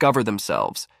rediscover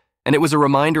themselves. And it was a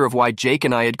reminder of why Jake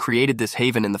and I had created this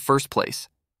haven in the first place.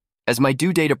 As my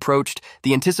due date approached,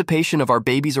 the anticipation of our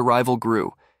baby's arrival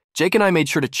grew. Jake and I made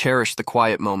sure to cherish the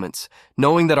quiet moments,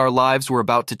 knowing that our lives were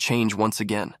about to change once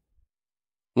again.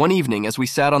 One evening, as we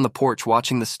sat on the porch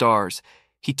watching the stars,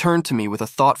 he turned to me with a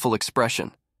thoughtful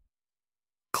expression.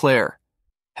 "Claire,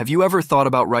 have you ever thought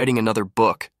about writing another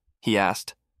book?" he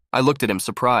asked. I looked at him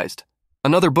surprised.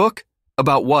 "Another book?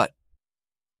 About what?"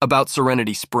 "About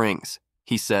Serenity Springs,"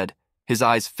 he said, his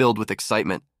eyes filled with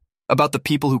excitement. "About the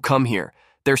people who come here,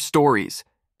 their stories,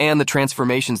 and the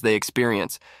transformations they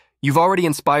experience. You've already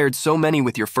inspired so many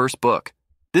with your first book.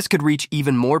 This could reach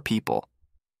even more people."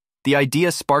 The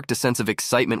idea sparked a sense of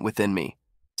excitement within me.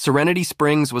 Serenity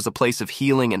Springs was a place of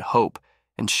healing and hope,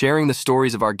 and sharing the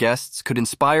stories of our guests could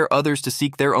inspire others to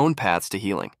seek their own paths to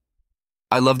healing.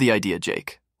 "I love the idea,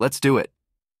 Jake. Let's do it."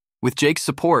 With Jake's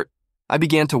support, I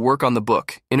began to work on the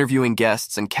book, interviewing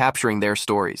guests and capturing their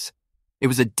stories. It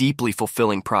was a deeply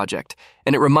fulfilling project,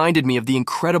 and it reminded me of the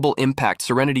incredible impact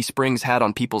Serenity Springs had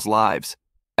on people's lives.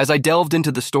 As I delved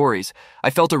into the stories, I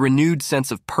felt a renewed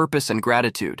sense of purpose and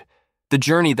gratitude. The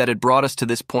journey that had brought us to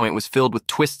this point was filled with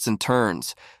twists and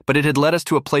turns, but it had led us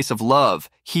to a place of love,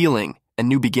 healing, and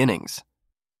new beginnings.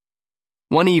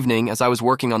 One evening, as I was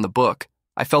working on the book,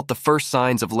 I felt the first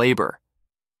signs of labor.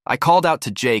 I called out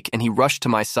to Jake, and he rushed to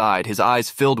my side, his eyes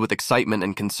filled with excitement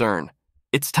and concern.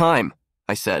 "It's time,"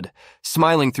 I said,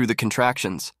 smiling through the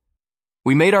contractions.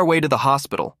 We made our way to the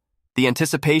hospital, the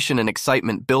anticipation and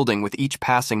excitement building with each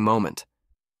passing moment.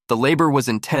 The labor was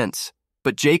intense,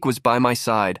 but Jake was by my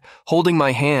side, holding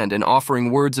my hand and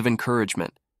offering words of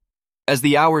encouragement. As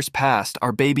the hours passed,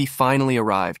 our baby finally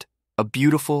arrived, a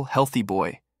beautiful, healthy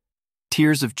boy.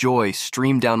 Tears of joy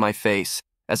streamed down my face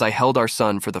as I held our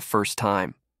son for the first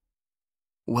time.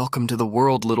 "Welcome to the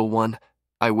world, little one,"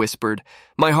 I whispered,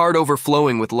 my heart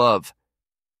overflowing with love.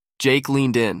 Jake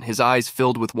leaned in, his eyes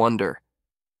filled with wonder.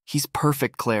 "He's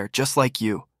perfect, Claire, just like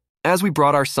you." As we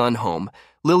brought our son home,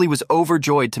 Lily was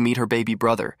overjoyed to meet her baby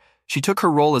brother. She took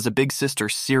her role as a big sister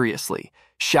seriously,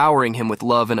 showering him with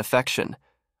love and affection.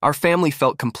 Our family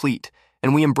felt complete,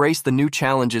 and we embraced the new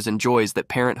challenges and joys that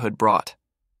parenthood brought.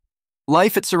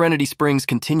 Life at Serenity Springs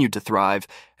continued to thrive,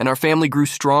 and our family grew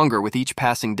stronger with each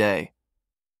passing day.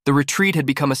 The retreat had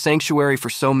become a sanctuary for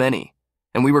so many,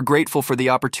 and we were grateful for the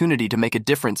opportunity to make a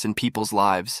difference in people's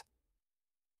lives.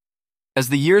 As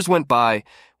the years went by,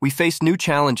 we faced new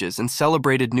challenges and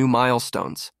celebrated new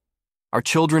milestones. Our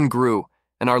children grew,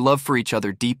 and our love for each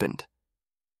other deepened.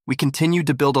 We continued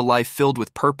to build a life filled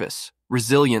with purpose,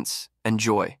 resilience, and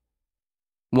joy.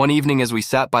 One evening as we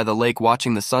sat by the lake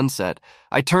watching the sunset,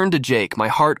 I turned to Jake, my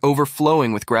heart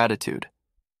overflowing with gratitude.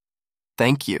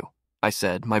 "Thank you," I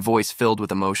said, my voice filled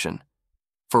with emotion.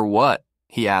 "For what?"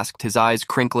 he asked, his eyes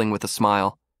crinkling with a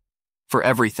smile. "For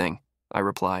everything," I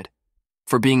replied.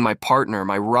 for being my partner,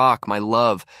 my rock, my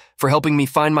love, for helping me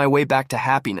find my way back to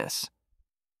happiness.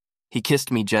 He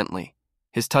kissed me gently,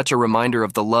 his touch a reminder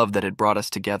of the love that had brought us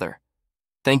together.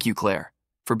 Thank you, Claire,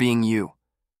 for being you,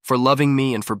 for loving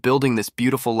me and for building this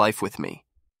beautiful life with me.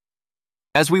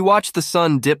 As we watched the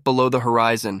sun dip below the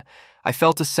horizon, I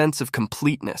felt a sense of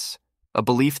completeness, a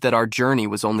belief that our journey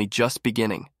was only just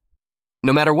beginning.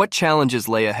 No matter what challenges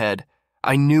lay ahead,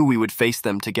 I knew we would face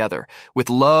them together, with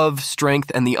love,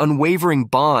 strength, and the unwavering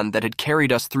bond that had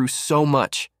carried us through so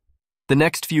much. The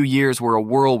next few years were a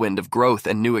whirlwind of growth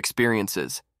and new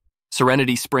experiences.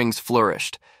 Serenity Springs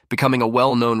flourished, becoming a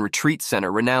well-known retreat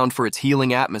center renowned for its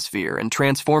healing atmosphere and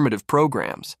transformative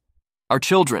programs. Our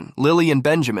children, Lily and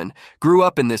Benjamin, grew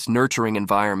up in this nurturing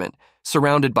environment,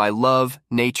 surrounded by love,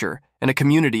 nature, and a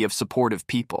community of supportive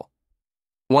people.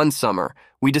 One summer,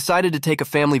 we decided to take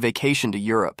a family vacation to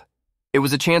Europe. It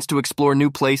was a chance to explore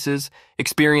new places,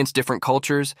 experience different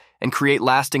cultures, and create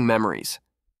lasting memories.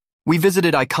 We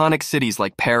visited iconic cities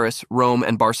like Paris, Rome,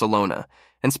 and Barcelona,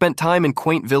 and spent time in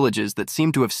quaint villages that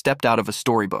seemed to have stepped out of a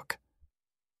storybook.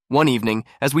 One evening,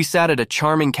 as we sat at a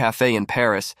charming cafe in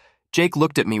Paris, Jake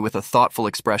looked at me with a thoughtful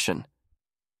expression.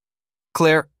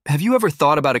 Claire, have you ever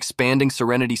thought about expanding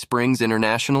Serenity Springs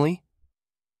internationally?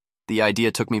 The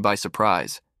idea took me by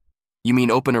surprise. You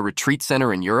mean open a retreat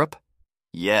center in Europe?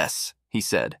 Yes, he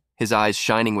said, his eyes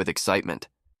shining with excitement.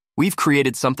 We've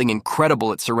created something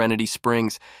incredible at Serenity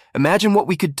Springs. Imagine what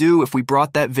we could do if we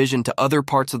brought that vision to other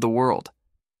parts of the world.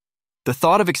 The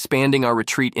thought of expanding our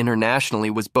retreat internationally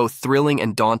was both thrilling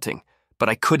and daunting, but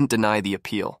I couldn't deny the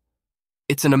appeal.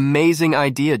 It's an amazing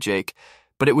idea, Jake,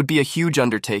 but it would be a huge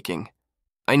undertaking.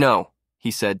 I know,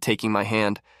 he said, taking my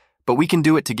hand, but we can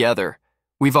do it together.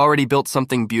 We've already built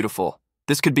something beautiful.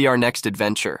 This could be our next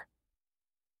adventure.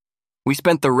 We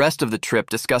spent the rest of the trip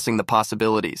discussing the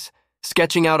possibilities,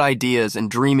 sketching out ideas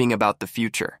and dreaming about the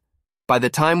future. By the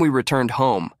time we returned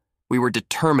home, we were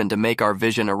determined to make our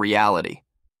vision a reality.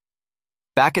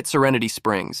 Back at Serenity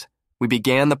Springs, we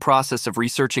began the process of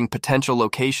researching potential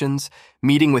locations,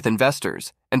 meeting with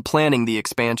investors, and planning the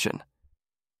expansion.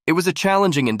 It was a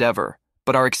challenging endeavor,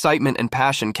 but our excitement and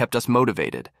passion kept us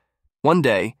motivated. One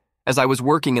day, as I was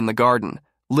working in the garden,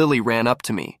 Lily ran up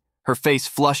to me, her face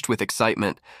flushed with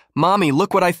excitement. "Mommy,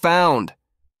 look what I found!"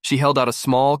 She held out a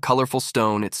small, colorful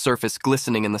stone, its surface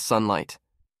glistening in the sunlight.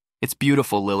 "It's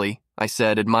beautiful, Lily," I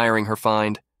said, admiring her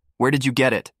find. "Where did you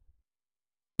get it?"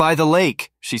 "By the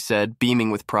lake," she said, beaming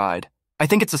with pride. "I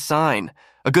think it's a sign,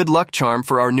 a good luck charm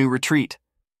for our new retreat."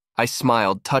 I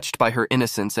smiled, touched by her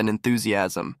innocence and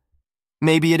enthusiasm.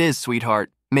 "Maybe it is,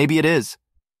 sweetheart. Maybe it is."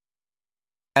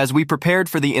 As we prepared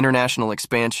for the international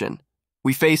expansion,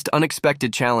 we faced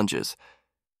unexpected challenges.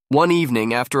 One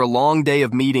evening, after a long day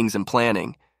of meetings and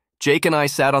planning, Jake and I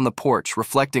sat on the porch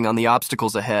reflecting on the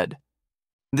obstacles ahead.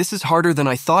 "This is harder than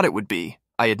I thought it would be,"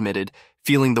 I admitted,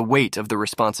 feeling the weight of the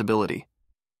responsibility.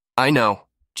 "I know,"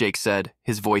 Jake said,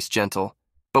 his voice gentle,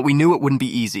 "but we knew it wouldn't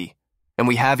be easy, and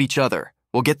we have each other.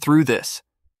 We'll get through this."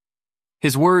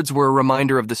 His words were a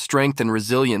reminder of the strength and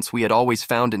resilience we had always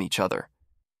found in each other.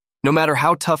 No matter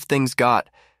how tough things got,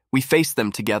 we faced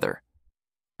them together.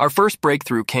 Our first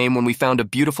breakthrough came when we found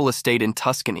a beautiful estate in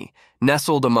Tuscany,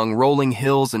 nestled among rolling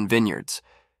hills and vineyards.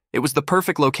 It was the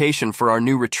perfect location for our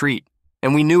new retreat,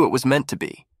 and we knew it was meant to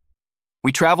be.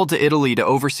 We traveled to Italy to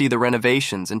oversee the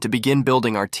renovations and to begin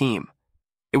building our team.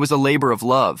 It was a labor of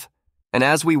love, and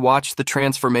as we watched the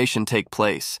transformation take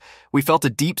place, we felt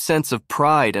a deep sense of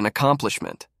pride and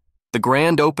accomplishment. The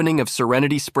grand opening of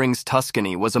Serenity Springs,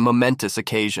 Tuscany was a momentous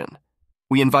occasion.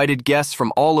 We invited guests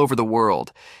from all over the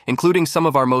world, including some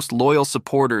of our most loyal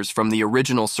supporters from the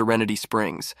original Serenity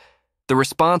Springs. The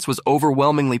response was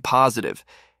overwhelmingly positive,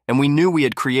 and we knew we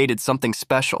had created something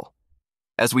special.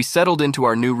 As we settled into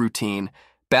our new routine,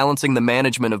 balancing the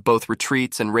management of both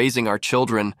retreats and raising our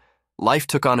children, life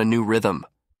took on a new rhythm.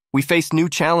 We faced new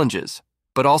challenges,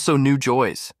 but also new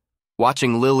joys.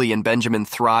 Watching Lily and Benjamin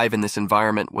thrive in this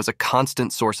environment was a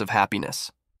constant source of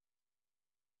happiness.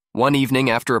 One evening,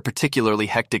 after a particularly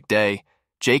hectic day,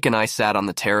 Jake and I sat on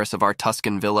the terrace of our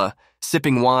Tuscan villa,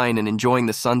 sipping wine and enjoying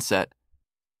the sunset.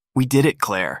 "We did it,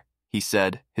 Claire," he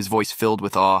said, his voice filled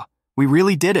with awe. "We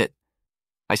really did it."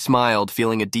 I smiled,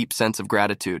 feeling a deep sense of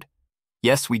gratitude.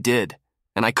 "Yes, we did,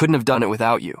 and I couldn't have done it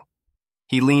without you."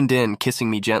 He leaned in, kissing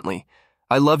me gently.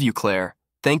 "I love you, Claire.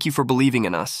 Thank you for believing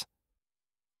in us."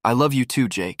 "I love you too,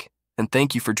 Jake, and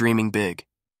thank you for dreaming big."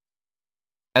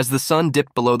 As the sun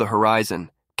dipped below the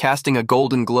horizon, casting a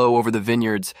golden glow over the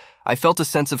vineyards, I felt a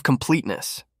sense of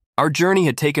completeness. Our journey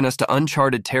had taken us to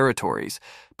uncharted territories,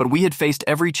 but we had faced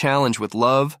every challenge with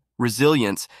love,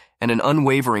 resilience, and an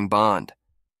unwavering bond.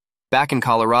 Back in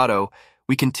Colorado,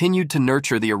 we continued to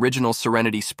nurture the original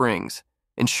Serenity Springs,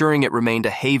 ensuring it remained a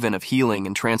haven of healing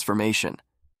and transformation.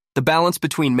 The balance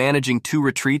between managing 2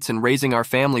 retreats and raising our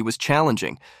family was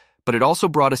challenging, but it also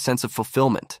brought a sense of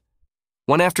fulfillment.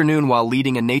 One afternoon, while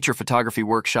leading a nature photography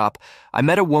workshop, I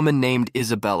met a woman named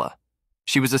Isabella.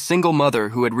 She was a single mother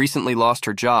who had recently lost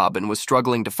her job and was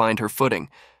struggling to find her footing.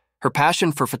 Her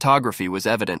passion for photography was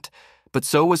evident, but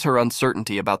so was her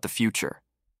uncertainty about the future.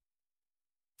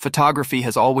 "Photography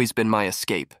has always been my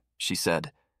escape," she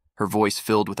said, her voice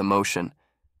filled with emotion.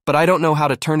 "But I don't know how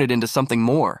to turn it into something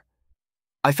more."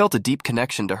 I felt a deep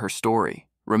connection to her story,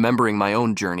 remembering my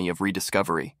own journey of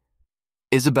rediscovery.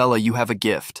 "Isabella, you have a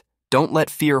gift. Don't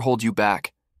let fear hold you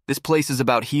back. This place is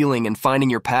about healing and finding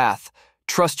your path.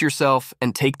 Trust yourself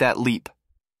and take that leap."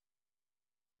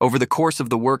 Over the course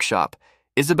of the workshop,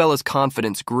 Isabella's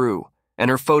confidence grew, and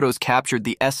her photos captured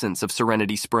the essence of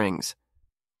Serenity Springs.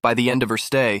 By the end of her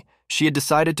stay, she had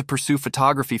decided to pursue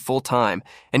photography full-time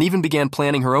and even began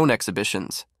planning her own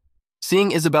exhibitions.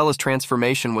 Seeing Isabella's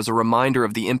transformation was a reminder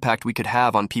of the impact we could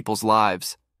have on people's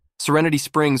lives. Serenity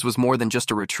Springs was more than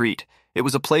just a retreat. It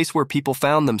was a place where people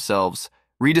found themselves,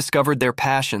 rediscovered their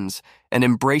passions, and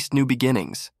embraced new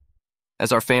beginnings.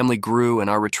 As our family grew and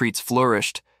our retreats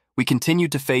flourished, we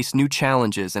continued to face new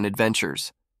challenges and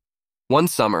adventures. One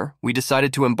summer, we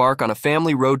decided to embark on a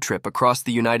family road trip across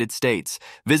the United States,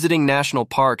 visiting national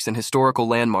parks and historical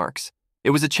landmarks. It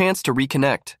was a chance to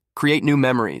reconnect, create new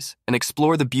memories, and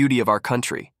explore the beauty of our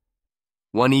country.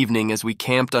 One evening, as we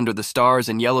camped under the stars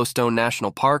in Yellowstone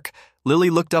National Park, Lily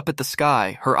looked up at the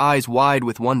sky, her eyes wide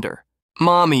with wonder.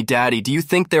 "Mommy, Daddy, do you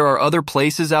think there are other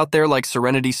places out there like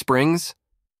Serenity Springs?"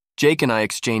 Jake and I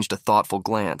exchanged a thoughtful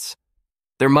glance.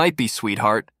 "There might be,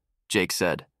 sweetheart," Jake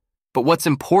said. "But what's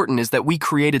important is that we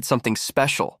created something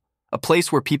special, a place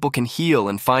where people can heal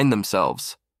and find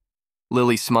themselves."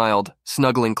 Lily smiled,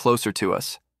 snuggling closer to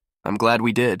us. "I'm glad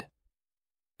we did."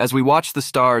 As we watched the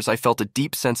stars, I felt a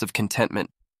deep sense of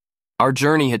contentment. Our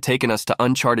journey had taken us to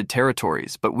uncharted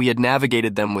territories, but we had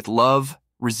navigated them with love,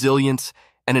 resilience,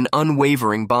 and an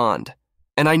unwavering bond.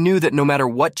 And I knew that no matter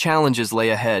what challenges lay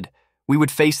ahead, we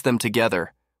would face them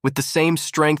together, with the same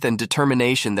strength and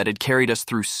determination that had carried us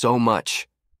through so much.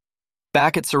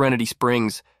 Back at Serenity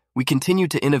Springs, we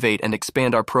continued to innovate and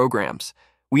expand our programs.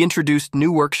 We introduced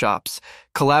new workshops,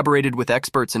 collaborated with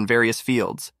experts in various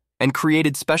fields, and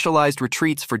created specialized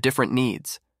retreats for different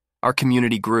needs. Our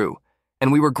community grew,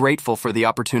 and we were grateful for the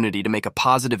opportunity to make a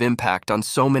positive impact on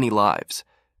so many lives.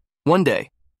 One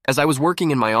day, as I was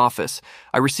working in my office,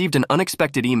 I received an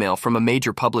unexpected email from a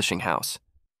major publishing house.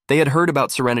 They had heard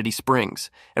about Serenity Springs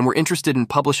and were interested in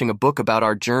publishing a book about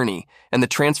our journey and the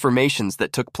transformations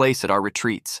that took place at our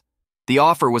retreats. The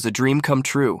offer was a dream come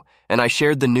true, and I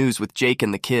shared the news with Jake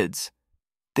and the kids.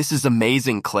 "This is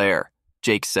amazing, Claire,"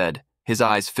 Jake said, his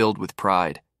eyes filled with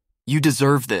pride. "You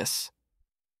deserve this."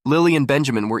 Lily and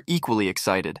Benjamin were equally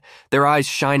excited, their eyes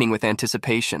shining with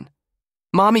anticipation.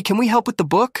 "Mommy, can we help with the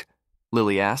book?"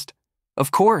 Lily asked.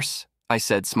 "Of course," I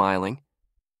said, smiling.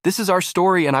 "This is our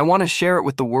story, and I want to share it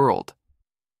with the world."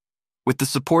 With the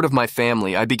support of my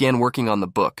family, I began working on the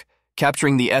book,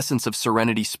 capturing the essence of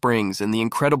Serenity Springs and the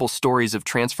incredible stories of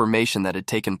transformation that had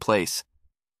taken place.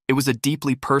 It was a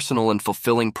deeply personal and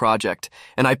fulfilling project,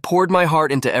 and I poured my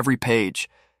heart into every page.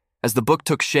 As the book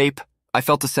took shape, I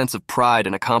felt a sense of pride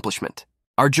and accomplishment.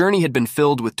 Our journey had been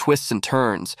filled with twists and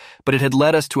turns, but it had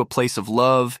led us to a place of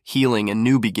love, healing, and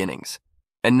new beginnings.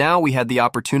 And now we had the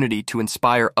opportunity to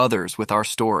inspire others with our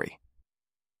story.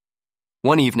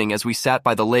 One evening, as we sat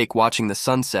by the lake watching the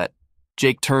sunset,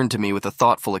 Jake turned to me with a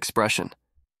thoughtful expression.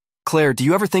 "Claire, do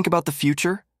you ever think about the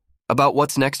future? About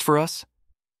what's next for us?"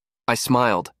 I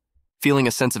smiled, feeling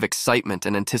a sense of excitement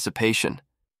and anticipation.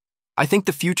 "I think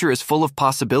the future is full of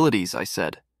possibilities," I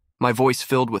said, my voice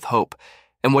filled with hope,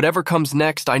 "and whatever comes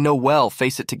next, I know we'll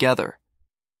face it together."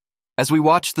 As we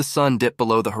watched the sun dip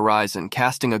below the horizon,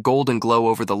 casting a golden glow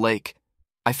over the lake,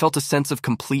 I felt a sense of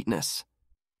completeness.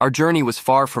 Our journey was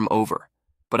far from over,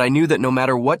 but I knew that no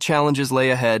matter what challenges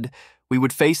lay ahead, we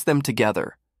would face them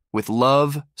together, with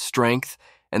love, strength,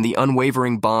 and the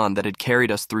unwavering bond that had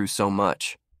carried us through so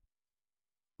much.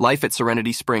 Life at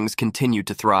Serenity Springs continued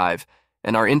to thrive,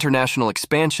 and our international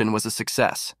expansion was a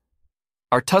success.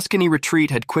 Our Tuscany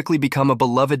retreat had quickly become a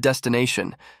beloved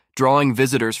destination, drawing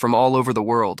visitors from all over the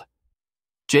world.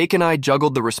 Jake and I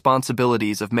juggled the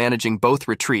responsibilities of managing both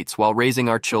retreats while raising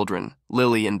our children,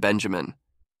 Lily and Benjamin.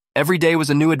 Every day was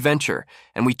a new adventure,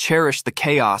 and we cherished the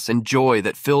chaos and joy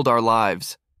that filled our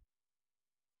lives.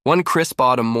 One crisp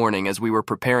autumn morning, as we were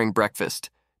preparing breakfast,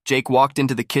 Jake walked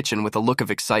into the kitchen with a look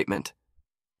of excitement.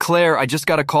 Claire, I just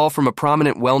got a call from a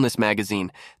prominent wellness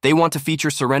magazine. They want to feature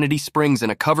Serenity Springs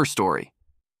in a cover story.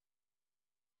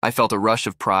 I felt a rush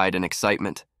of pride and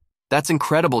excitement. That's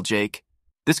incredible, Jake.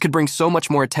 This could bring so much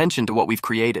more attention to what we've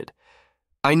created.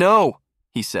 I know,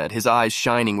 he said, his eyes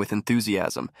shining with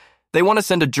enthusiasm. They want to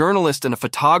send a journalist and a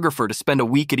photographer to spend a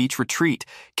week at each retreat,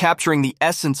 capturing the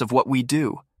essence of what we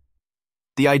do.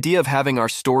 The idea of having our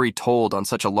story told on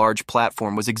such a large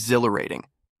platform was exhilarating.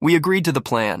 We agreed to the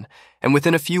plan, and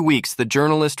within a few weeks, the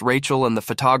journalist Rachel and the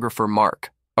photographer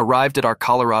Mark arrived at our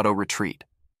Colorado retreat.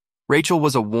 Rachel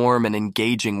was a warm and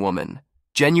engaging woman,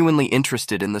 genuinely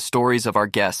interested in the stories of our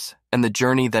guests and the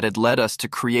journey that had led us to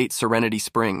create Serenity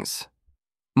Springs.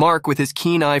 Mark, with his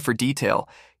keen eye for detail,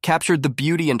 captured the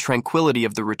beauty and tranquility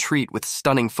of the retreat with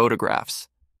stunning photographs.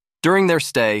 During their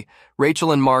stay,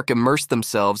 Rachel and Mark immersed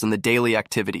themselves in the daily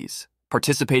activities,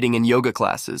 participating in yoga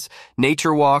classes,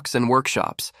 nature walks, and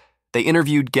workshops. They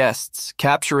interviewed guests,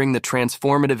 capturing the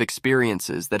transformative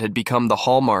experiences that had become the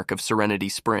hallmark of Serenity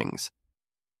Springs.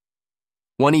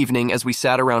 One evening, as we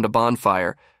sat around a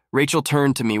bonfire, Rachel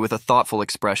turned to me with a thoughtful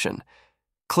expression.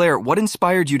 Claire, what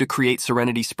inspired you to create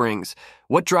Serenity Springs?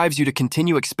 What drives you to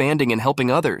continue expanding and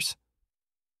helping others?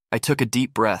 I took a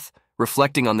deep breath,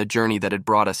 reflecting on the journey that had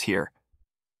brought us here.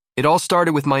 It all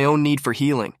started with my own need for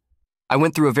healing. I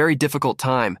went through a very difficult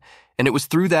time, and it was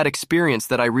through that experience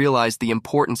that I realized the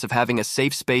importance of having a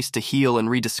safe space to heal and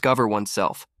rediscover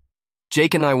oneself.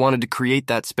 Jake and I wanted to create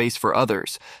that space for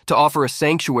others, to offer a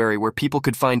sanctuary where people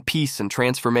could find peace and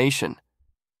transformation.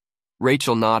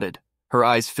 Rachel nodded, her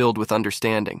eyes filled with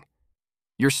understanding.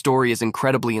 Your story is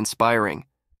incredibly inspiring.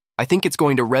 I think it's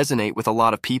going to resonate with a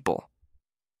lot of people.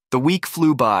 The week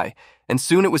flew by, and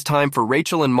soon it was time for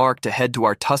Rachel and Mark to head to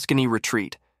our Tuscany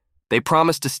retreat. They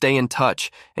promised to stay in touch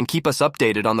and keep us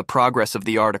updated on the progress of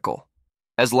the article.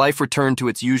 As life returned to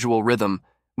its usual rhythm,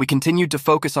 we continued to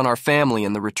focus on our family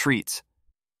and the retreats.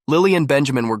 Lily and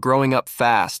Benjamin were growing up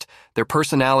fast, their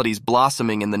personalities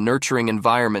blossoming in the nurturing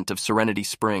environment of Serenity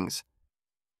Springs.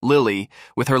 Lily,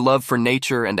 with her love for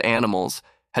nature and animals,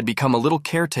 had become a little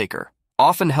caretaker,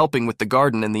 often helping with the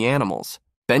garden and the animals.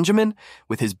 Benjamin,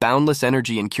 with his boundless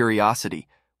energy and curiosity,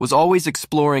 was always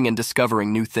exploring and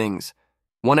discovering new things.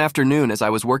 One afternoon, as I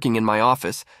was working in my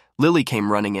office, Lily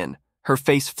came running in, her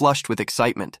face flushed with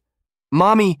excitement.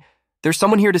 Mommy, there's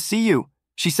someone here to see you.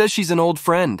 She says she's an old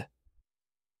friend.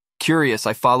 Curious,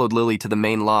 I followed Lily to the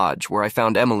main lodge, where I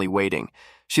found Emily waiting.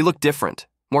 She looked different,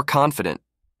 more confident,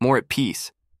 more at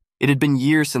peace. It had been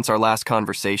years since our last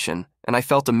conversation, and I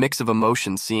felt a mix of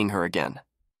emotions seeing her again.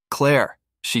 Claire,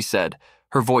 she said,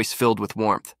 her voice filled with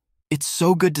warmth. It's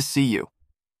so good to see you.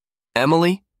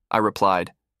 Emily, I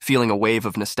replied, feeling a wave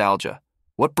of nostalgia.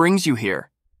 What brings you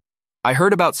here? I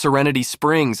heard about Serenity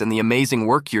Springs and the amazing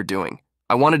work you're doing.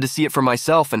 I wanted to see it for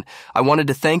myself, and I wanted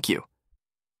to thank you.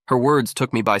 Her words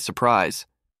took me by surprise.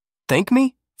 Thank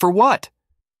me? For what?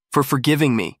 For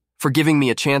forgiving me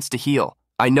a chance to heal.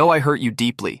 I know I hurt you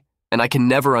deeply, and I can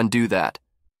never undo that.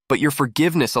 But your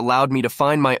forgiveness allowed me to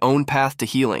find my own path to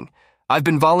healing. I've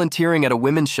been volunteering at a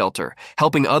women's shelter,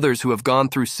 helping others who have gone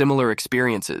through similar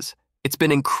experiences. It's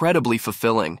been incredibly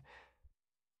fulfilling.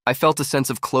 I felt a sense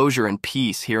of closure and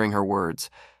peace hearing her words.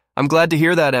 I'm glad to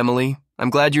hear that, Emily. I'm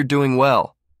glad you're doing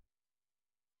well.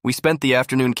 We spent the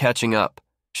afternoon catching up,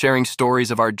 sharing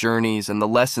stories of our journeys and the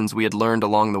lessons we had learned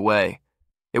along the way.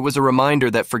 It was a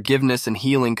reminder that forgiveness and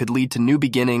healing could lead to new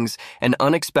beginnings and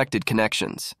unexpected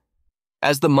connections.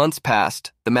 As the months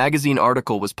passed, the magazine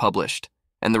article was published,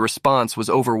 and the response was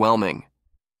overwhelming.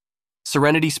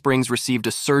 Serenity Springs received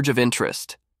a surge of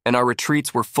interest, and our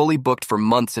retreats were fully booked for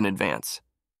months in advance.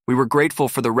 We were grateful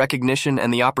for the recognition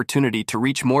and the opportunity to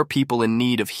reach more people in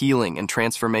need of healing and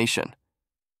transformation.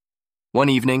 One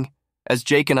evening, as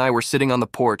Jake and I were sitting on the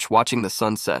porch watching the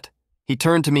sunset, he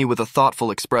turned to me with a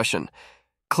thoughtful expression.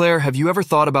 Claire, have you ever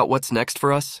thought about what's next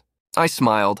for us? I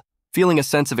smiled, feeling a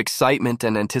sense of excitement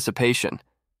and anticipation.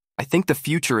 I think the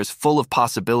future is full of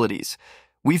possibilities.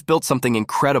 We've built something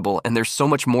incredible, and there's so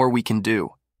much more we can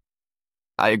do.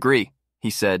 I agree, he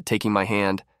said, taking my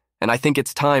hand, and I think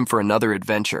it's time for another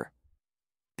adventure.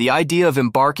 The idea of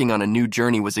embarking on a new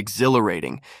journey was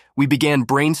exhilarating. We began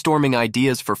brainstorming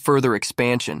ideas for further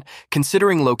expansion,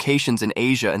 considering locations in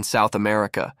Asia and South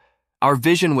America. Our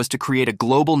vision was to create a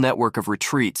global network of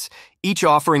retreats, each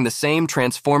offering the same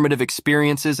transformative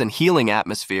experiences and healing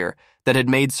atmosphere that had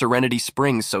made Serenity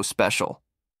Springs so special.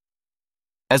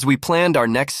 As we planned our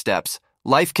next steps,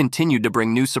 life continued to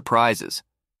bring new surprises.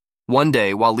 One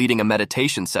day, while leading a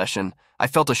meditation session, I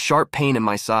felt a sharp pain in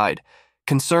my side.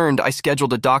 Concerned, I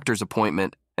scheduled a doctor's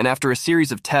appointment, and after a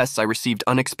series of tests, I received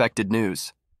unexpected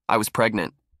news. I was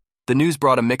pregnant. The news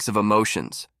brought a mix of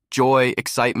emotions, joy,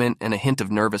 excitement, and a hint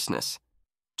of nervousness.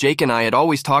 Jake and I had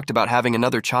always talked about having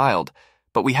another child,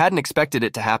 but we hadn't expected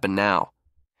it to happen now.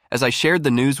 As I shared the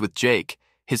news with Jake,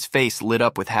 his face lit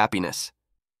up with happiness.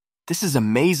 "This is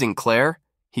amazing, Claire,"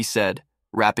 he said,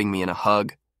 wrapping me in a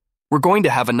hug. "We're going to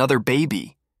have another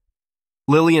baby."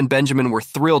 Lily and Benjamin were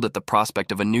thrilled at the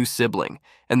prospect of a new sibling,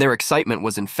 and their excitement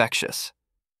was infectious.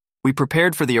 We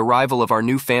prepared for the arrival of our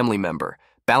new family member,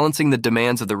 balancing the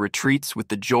demands of the retreats with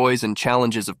the joys and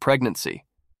challenges of pregnancy.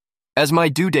 As my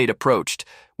due date approached,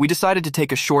 we decided to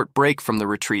take a short break from the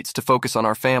retreats to focus on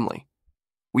our family.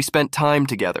 We spent time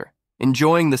together,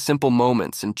 enjoying the simple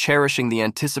moments and cherishing the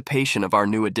anticipation of our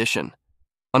new addition.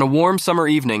 On a warm summer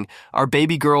evening, our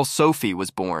baby girl Sophie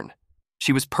was born.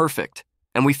 She was perfect,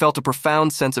 and we felt a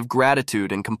profound sense of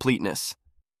gratitude and completeness.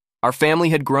 Our family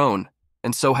had grown,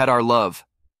 and so had our love.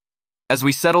 As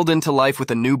we settled into life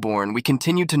with a newborn, we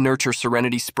continued to nurture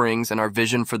Serenity Springs and our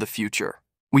vision for the future.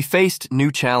 We faced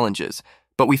new challenges,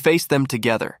 but we faced them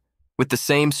together, with the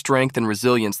same strength and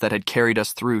resilience that had carried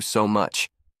us through so much.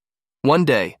 One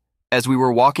day, as we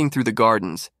were walking through the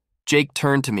gardens, Jake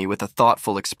turned to me with a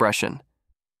thoughtful expression.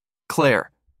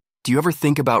 "Claire, do you ever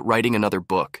think about writing another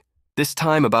book, this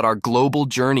time about our global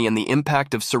journey and the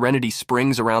impact of Serenity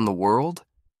Springs around the world?"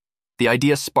 The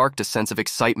idea sparked a sense of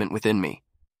excitement within me.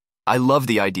 "I love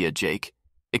the idea, Jake.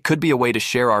 It could be a way to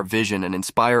share our vision and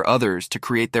inspire others to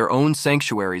create their own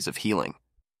sanctuaries of healing."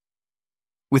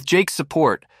 With Jake's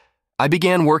support, I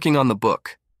began working on the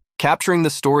book, capturing the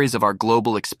stories of our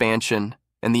global expansion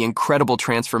and the incredible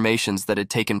transformations that had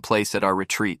taken place at our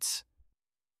retreats.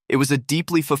 It was a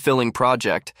deeply fulfilling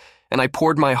project, and I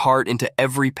poured my heart into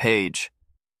every page.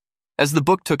 As the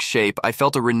book took shape, I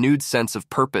felt a renewed sense of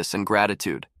purpose and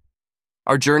gratitude.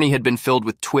 Our journey had been filled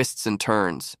with twists and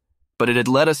turns, but it had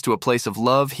led us to a place of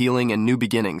love, healing, and new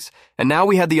beginnings, and now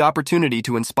we had the opportunity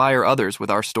to inspire others with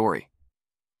our story.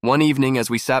 One evening, as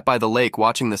we sat by the lake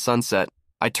watching the sunset,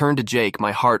 I turned to Jake,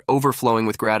 my heart overflowing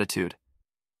with gratitude.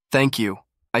 "Thank you,"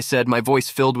 I said, my voice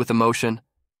filled with emotion.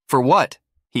 "For what?"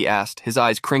 he asked, his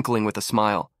eyes crinkling with a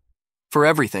smile. "For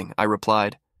everything," I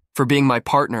replied. "For being my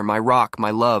partner, my rock,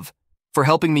 my love. For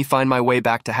helping me find my way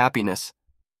back to happiness."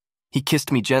 He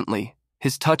kissed me gently,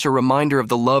 his touch a reminder of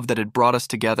the love that had brought us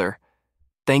together.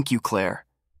 "Thank you, Claire,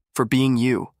 for being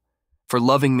you, for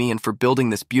loving me, and for building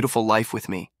this beautiful life with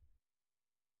me."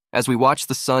 As we watched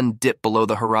the sun dip below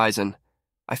the horizon,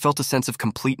 I felt a sense of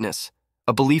completeness,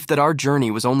 a belief that our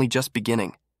journey was only just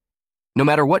beginning. No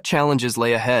matter what challenges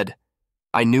lay ahead,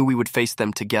 I knew we would face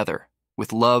them together,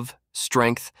 with love,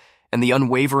 strength, and the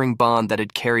unwavering bond that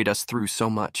had carried us through so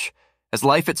much. As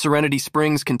life at Serenity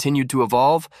Springs continued to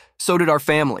evolve, so did our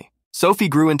family. Sophie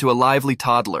grew into a lively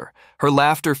toddler, her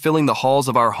laughter filling the halls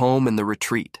of our home and the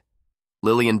retreat.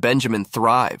 Lily and Benjamin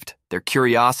thrived, their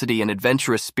curiosity and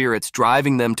adventurous spirits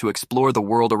driving them to explore the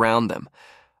world around them.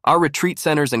 Our retreat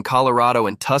centers in Colorado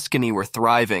and Tuscany were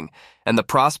thriving, and the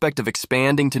prospect of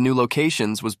expanding to new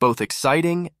locations was both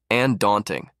exciting and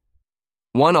daunting.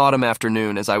 One autumn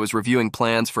afternoon, as I was reviewing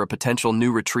plans for a potential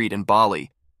new retreat in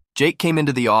Bali, Jake came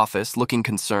into the office looking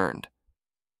concerned.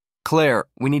 "Claire,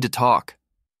 we need to talk."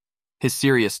 His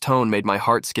serious tone made my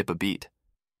heart skip a beat.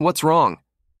 "What's wrong?"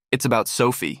 "It's about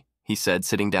Sophie," he said,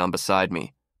 sitting down beside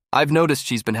me. "I've noticed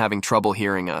she's been having trouble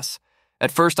hearing us.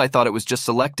 At first I thought it was just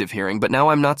selective hearing, but now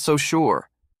I'm not so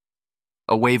sure."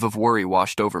 A wave of worry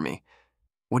washed over me.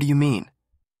 "What do you mean?"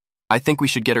 "I think we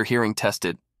should get her hearing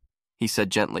tested," he said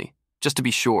gently, "just to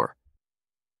be sure."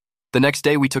 The next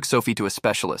day we took Sophie to a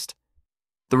specialist.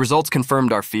 The results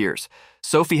confirmed our fears.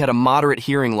 Sophie had a moderate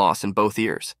hearing loss in both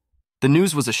ears. The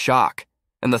news was a shock,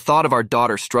 and the thought of our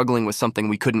daughter struggling with something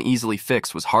we couldn't easily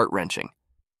fix was heart-wrenching.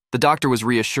 The doctor was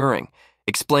reassuring,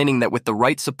 explaining that with the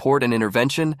right support and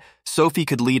intervention, Sophie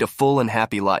could lead a full and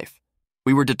happy life.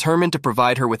 We were determined to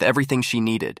provide her with everything she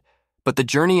needed, but the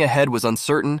journey ahead was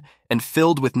uncertain and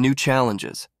filled with new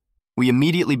challenges. We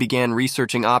immediately began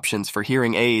researching options for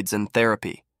hearing aids and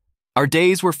therapy. Our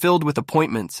days were filled with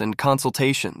appointments and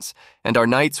consultations, and our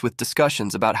nights with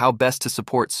discussions about how best to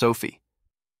support Sophie.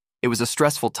 It was a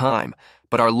stressful time,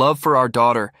 but our love for our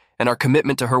daughter and our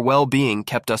commitment to her well-being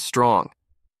kept us strong.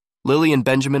 Lily and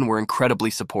Benjamin were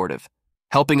incredibly supportive,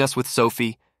 helping us with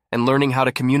Sophie and learning how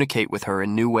to communicate with her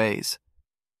in new ways.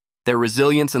 Their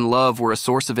resilience and love were a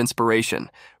source of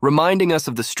inspiration, reminding us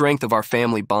of the strength of our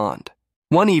family bond.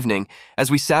 One evening,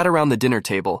 as we sat around the dinner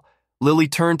table, Lily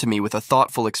turned to me with a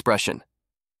thoughtful expression.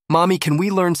 "Mommy, can we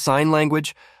learn sign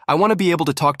language? I want to be able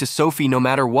to talk to Sophie no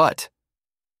matter what."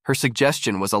 Her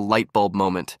suggestion was a light bulb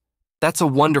moment. "That's a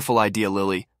wonderful idea,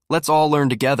 Lily. Let's all learn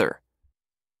together."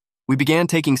 We began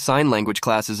taking sign language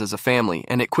classes as a family,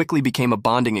 and it quickly became a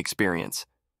bonding experience.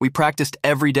 We practiced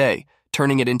every day,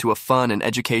 turning it into a fun and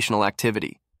educational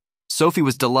activity. Sophie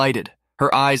was delighted,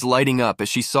 her eyes lighting up as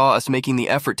she saw us making the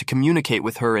effort to communicate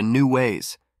with her in new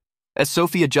ways. As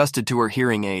Sophie adjusted to her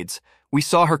hearing aids, we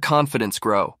saw her confidence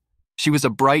grow. She was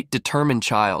a bright, determined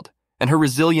child, and her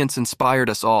resilience inspired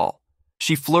us all.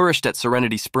 She flourished at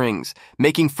Serenity Springs,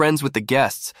 making friends with the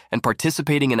guests and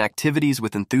participating in activities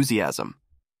with enthusiasm.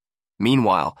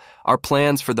 Meanwhile, our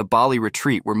plans for the Bali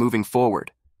retreat were moving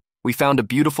forward. We found a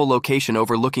beautiful location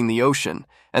overlooking the ocean,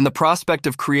 and the prospect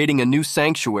of creating a new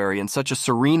sanctuary in such a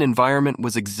serene environment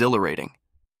was exhilarating.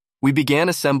 We began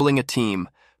assembling a team,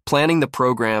 planning the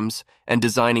programs, and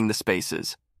designing the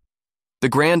spaces. The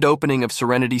grand opening of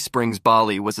Serenity Springs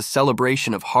Bali was a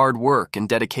celebration of hard work and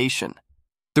dedication.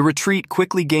 The retreat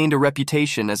quickly gained a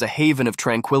reputation as a haven of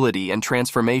tranquility and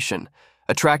transformation,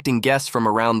 attracting guests from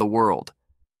around the world.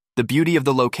 The beauty of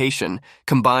the location,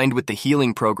 combined with the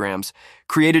healing programs,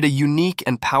 created a unique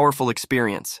and powerful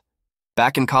experience.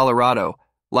 Back in Colorado,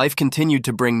 life continued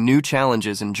to bring new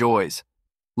challenges and joys.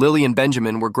 Lily and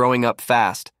Benjamin were growing up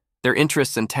fast, their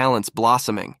interests and talents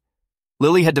blossoming.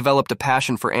 Lily had developed a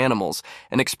passion for animals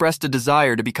and expressed a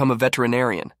desire to become a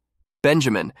veterinarian.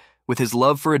 Benjamin, with his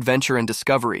love for adventure and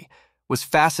discovery, was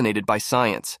fascinated by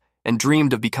science and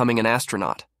dreamed of becoming an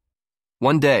astronaut.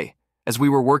 One day, as we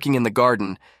were working in the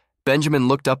garden, Benjamin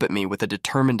looked up at me with a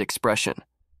determined expression.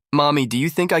 "Mommy, do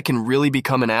you think I can really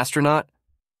become an astronaut?"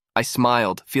 I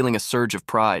smiled, feeling a surge of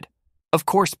pride. "Of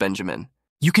course, Benjamin.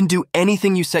 You can do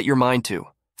anything you set your mind to.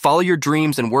 Follow your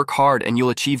dreams and work hard and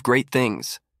you'll achieve great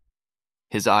things."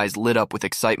 His eyes lit up with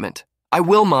excitement. "I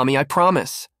will, Mommy, I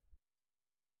promise."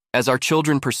 As our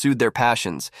children pursued their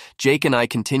passions, Jake and I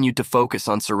continued to focus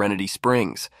on Serenity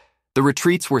Springs. The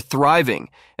retreats were thriving,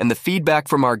 and the feedback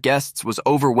from our guests was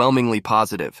overwhelmingly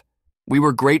positive. We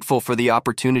were grateful for the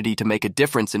opportunity to make a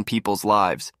difference in people's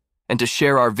lives and to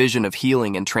share our vision of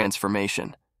healing and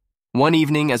transformation. One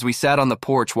evening, as we sat on the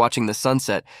porch watching the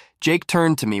sunset, Jake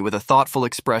turned to me with a thoughtful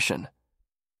expression.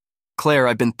 "Claire,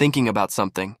 I've been thinking about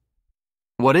something."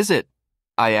 "What is it?"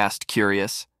 I asked,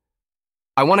 curious.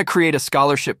 "I want to create a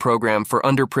scholarship program for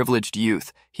underprivileged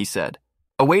youth," he said.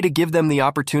 "A way to give them the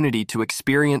opportunity to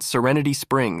experience Serenity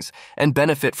Springs and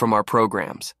benefit from our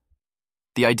programs."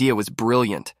 The idea was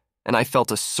brilliant, and I felt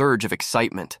a surge of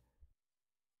excitement.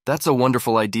 "That's a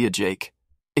wonderful idea, Jake.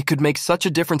 It could make such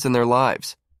a difference in their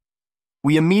lives."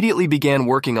 We immediately began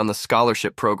working on the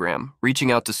scholarship program,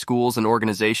 reaching out to schools and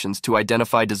organizations to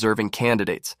identify deserving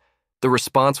candidates. The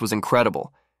response was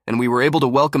incredible, and we were able to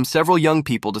welcome several young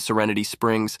people to Serenity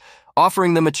Springs,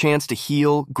 offering them a chance to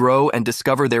heal, grow, and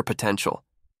discover their potential.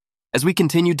 As we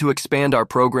continued to expand our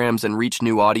programs and reach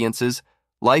new audiences,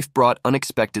 life brought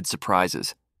unexpected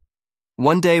surprises.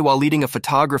 One day, while leading a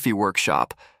photography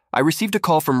workshop, I received a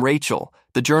call from Rachel,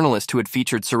 the journalist who had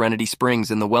featured Serenity Springs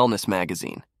in the Wellness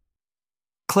magazine.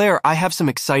 "Claire, I have some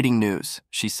exciting news,"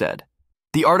 she said.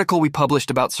 "The article we published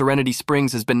about Serenity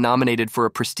Springs has been nominated for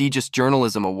a prestigious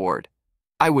journalism award."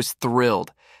 I was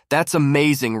thrilled. "That's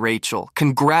amazing, Rachel.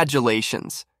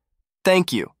 Congratulations."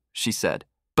 "Thank you," she said.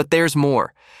 "But there's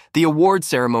more. The award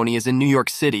ceremony is in New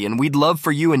York City, and we'd love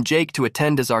for you and Jake to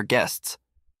attend as our guests."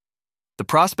 The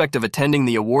prospect of attending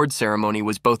the award ceremony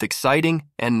was both exciting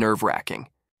and nerve-wracking.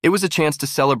 It was a chance to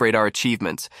celebrate our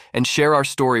achievements and share our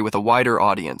story with a wider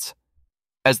audience.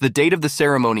 As the date of the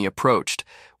ceremony approached,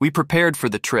 we prepared for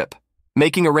the trip,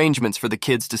 making arrangements for the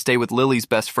kids to stay with Lily's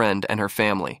best friend and her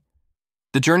family.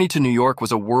 The journey to New York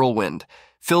was a whirlwind,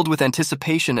 filled with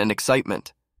anticipation and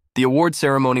excitement. The award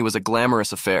ceremony was a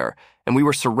glamorous affair, and we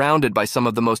were surrounded by some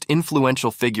of the most influential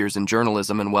figures in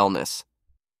journalism and wellness.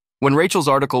 When Rachel's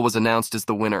article was announced as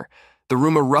the winner, the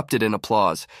room erupted in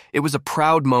applause. It was a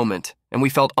proud moment, and we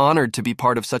felt honored to be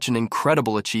part of such an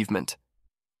incredible achievement.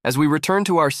 As we returned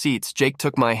to our seats, Jake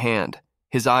took my hand,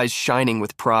 his eyes shining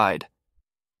with pride.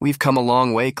 "We've come a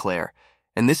long way, Claire,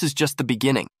 and this is just the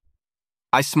beginning."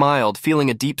 I smiled, feeling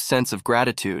a deep sense of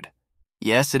gratitude.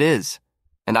 "Yes, it is,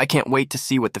 and I can't wait to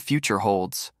see what the future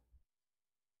holds."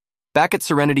 Back at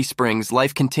Serenity Springs,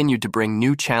 life continued to bring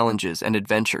new challenges and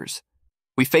adventures.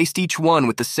 We faced each one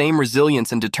with the same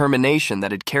resilience and determination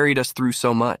that had carried us through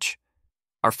so much.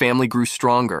 Our family grew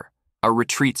stronger, our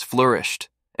retreats flourished,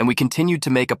 and we continued to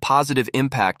make a positive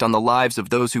impact on the lives of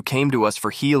those who came to us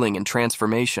for healing and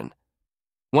transformation.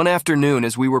 One afternoon,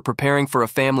 as we were preparing for a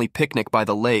family picnic by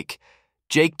the lake,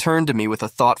 Jake turned to me with a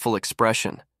thoughtful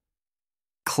expression.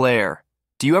 "Claire,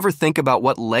 do you ever think about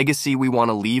what legacy we want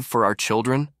to leave for our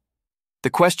children?" The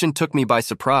question took me by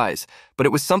surprise, but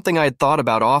it was something I had thought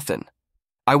about often.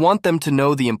 I want them to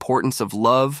know the importance of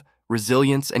love,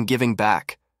 resilience, and giving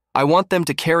back, I want them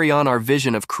to carry on our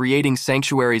vision of creating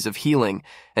sanctuaries of healing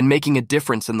and making a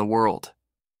difference in the world."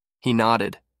 He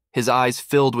nodded, his eyes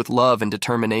filled with love and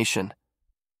determination.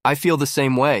 "I feel the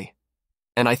same way,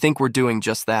 and I think we're doing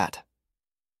just that."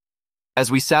 As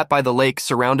we sat by the lake,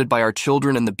 surrounded by our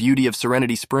children and the beauty of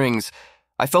Serenity Springs,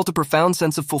 I felt a profound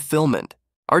sense of fulfillment.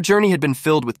 Our journey had been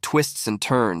filled with twists and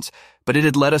turns, but it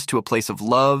had led us to a place of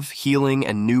love, healing,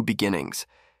 and new beginnings.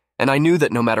 And I knew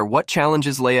that no matter what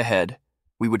challenges lay ahead,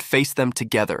 we would face them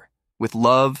together, with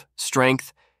love,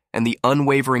 strength, and the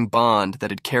unwavering bond that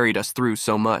had carried us through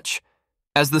so much.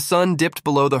 As the sun dipped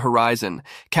below the horizon,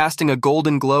 casting a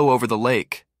golden glow over the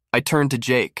lake, I turned to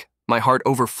Jake, my heart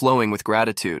overflowing with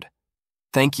gratitude.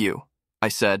 "Thank you," I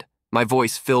said, my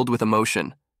voice filled with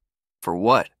emotion. "For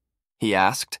what?" he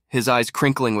asked, his eyes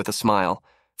crinkling with a smile.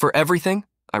 "For everything,"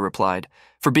 I replied.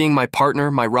 "For being my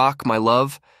partner, my rock, my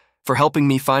love, for helping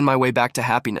me find my way back to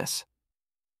happiness."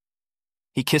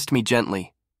 He kissed me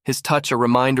gently, his touch a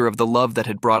reminder of the love that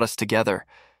had brought us together.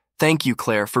 "Thank you,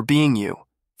 Claire, for being you,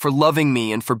 for loving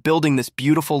me, and for building this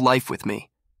beautiful life with me."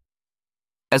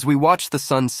 As we watched the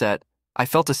sun set, I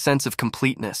felt a sense of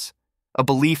completeness, a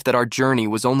belief that our journey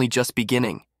was only just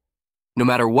beginning. No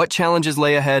matter what challenges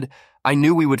lay ahead, I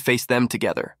knew we would face them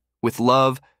together, with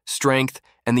love, strength,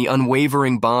 and the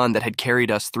unwavering bond that had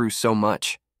carried us through so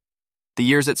much. The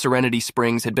years at Serenity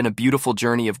Springs had been a beautiful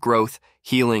journey of growth,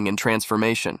 healing, and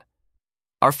transformation.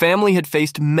 Our family had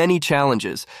faced many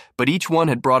challenges, but each one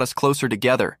had brought us closer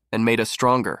together and made us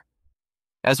stronger.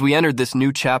 As we entered this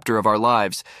new chapter of our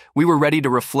lives, we were ready to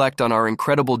reflect on our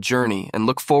incredible journey and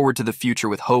look forward to the future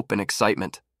with hope and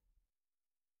excitement.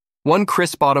 One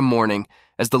crisp autumn morning,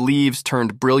 as the leaves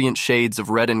turned brilliant shades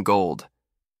of red and gold,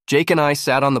 Jake and I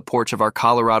sat on the porch of our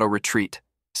Colorado retreat,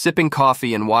 sipping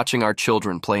coffee and watching our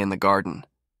children play in the garden.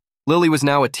 Lily was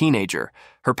now a teenager,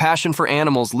 her passion for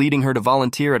animals leading her to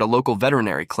volunteer at a local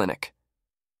veterinary clinic.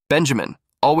 Benjamin,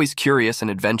 always curious and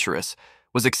adventurous,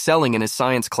 was excelling in his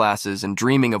science classes and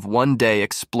dreaming of one day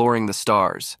exploring the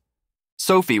stars.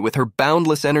 Sophie, with her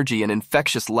boundless energy and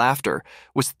infectious laughter,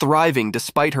 was thriving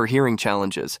despite her hearing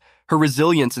challenges, her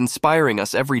resilience inspiring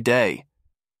us every day.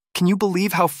 "Can you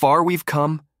believe how far we've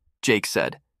come?" Jake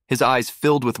said, his eyes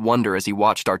filled with wonder as he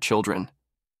watched our children.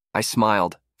 I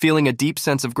smiled, feeling a deep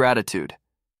sense of gratitude.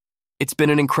 "It's been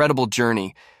an incredible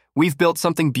journey. We've built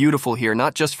something beautiful here,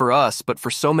 not just for us, but for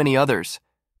so many others."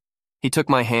 He took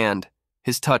my hand,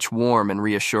 his touch warm and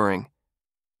reassuring.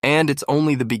 "And it's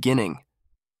only the beginning.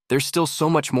 There's still so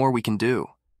much more we can do."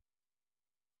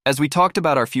 As we talked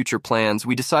about our future plans,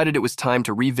 we decided it was time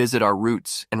to revisit our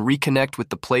roots and reconnect with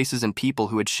the places and people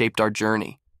who had shaped our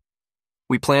journey.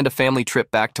 We planned a family trip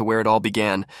back to where it all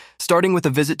began, starting with a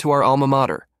visit to our alma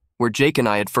mater, where Jake and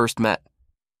I had first met.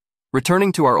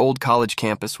 Returning to our old college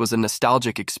campus was a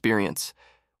nostalgic experience.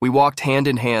 We walked hand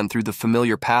in hand through the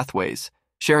familiar pathways,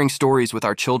 sharing stories with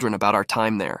our children about our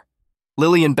time there.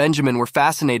 Lily and Benjamin were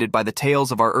fascinated by the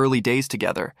tales of our early days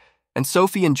together, and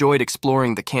Sophie enjoyed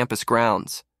exploring the campus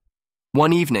grounds.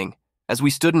 One evening, as we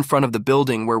stood in front of the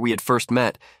building where we had first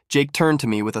met, Jake turned to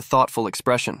me with a thoughtful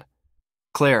expression.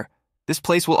 "Claire, this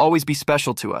place will always be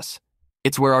special to us.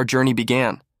 It's where our journey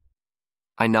began."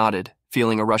 I nodded,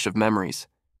 feeling a rush of memories.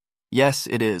 "Yes,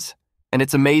 it is, and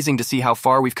it's amazing to see how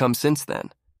far we've come since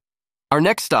then." Our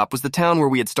next stop was the town where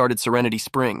we had started Serenity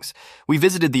Springs. We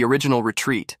visited the original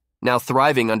retreat, now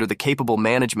thriving under the capable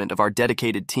management of our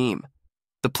dedicated team.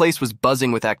 The place was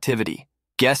buzzing with activity,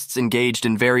 guests engaged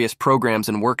in various programs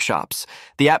and workshops,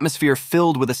 the atmosphere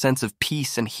filled with a sense of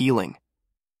peace and healing.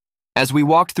 As we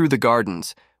walked through the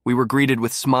gardens, we were greeted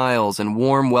with smiles and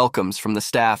warm welcomes from the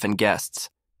staff and guests.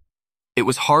 It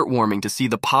was heartwarming to see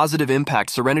the positive impact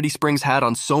Serenity Springs had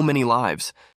on so many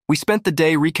lives. We spent the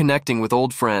day reconnecting with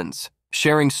old friends,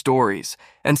 sharing stories,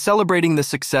 and celebrating the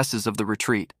successes of the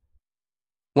retreat.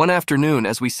 One afternoon,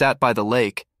 as we sat by the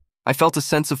lake, I felt a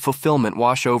sense of fulfillment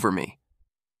wash over me.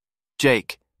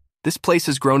 "Jake, this place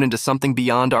has grown into something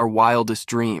beyond our wildest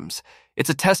dreams. It's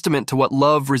a testament to what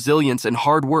love, resilience, and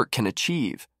hard work can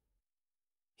achieve."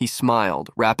 He smiled,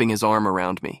 wrapping his arm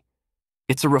around me.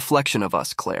 "It's a reflection of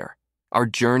us, Claire. Our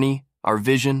journey, our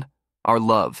vision, our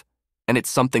love, and it's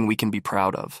something we can be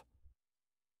proud of."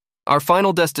 Our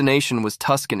final destination was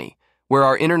Tuscany, where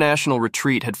our international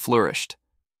retreat had flourished.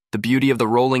 The beauty of the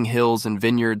rolling hills and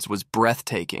vineyards was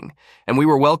breathtaking, and we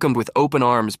were welcomed with open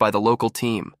arms by the local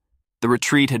team. The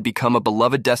retreat had become a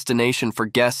beloved destination for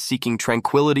guests seeking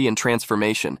tranquility and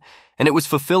transformation, and it was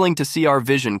fulfilling to see our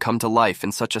vision come to life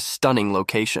in such a stunning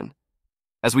location.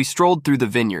 As we strolled through the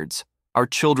vineyards, our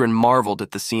children marveled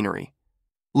at the scenery.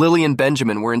 Lily and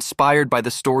Benjamin were inspired by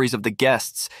the stories of the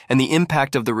guests and the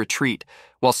impact of the retreat,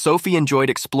 while Sophie enjoyed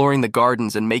exploring the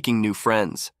gardens and making new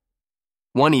friends.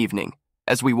 One evening,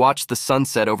 as we watched the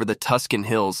sunset over the Tuscan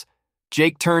hills,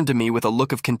 Jake turned to me with a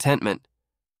look of contentment.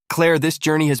 "Claire, this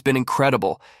journey has been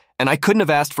incredible, and I couldn't have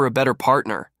asked for a better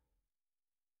partner."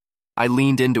 I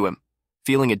leaned into him,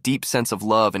 feeling a deep sense of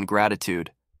love and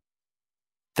gratitude.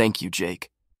 "Thank you, Jake,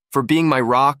 for being my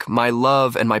rock, my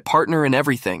love, and my partner in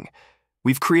everything.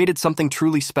 We've created something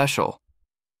truly special."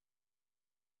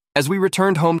 As we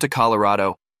returned home to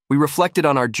Colorado, we reflected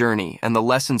on our journey and the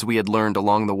lessons we had learned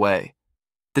along the way.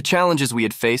 The challenges we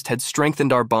had faced had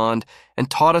strengthened our bond and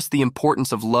taught us the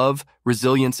importance of love,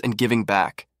 resilience, and giving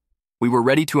back. We were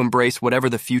ready to embrace whatever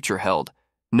the future held,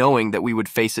 knowing that we would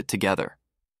face it together.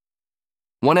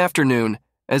 One afternoon,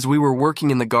 as we were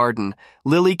working in the garden,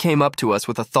 Lily came up to us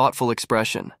with a thoughtful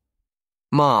expression.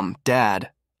 "Mom,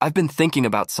 Dad, I've been thinking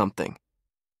about something."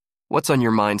 "What's on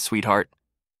your mind, sweetheart?"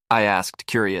 I asked,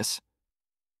 curious.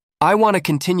 "I want to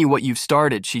continue what you've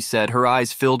started," she said, her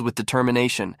eyes filled with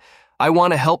determination. "I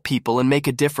want to help people and make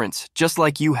a difference, just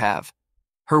like you have."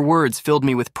 Her words filled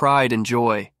me with pride and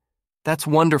joy. "That's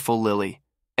wonderful, Lily,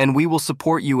 and we will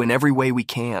support you in every way we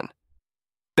can."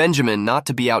 Benjamin, not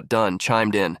to be outdone,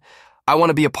 chimed in. "I want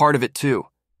to be a part of it too.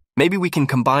 Maybe we can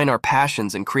combine our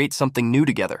passions and create something new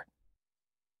together."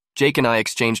 Jake and I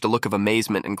exchanged a look of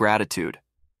amazement and gratitude.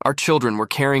 Our children were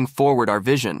carrying forward our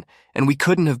vision, and we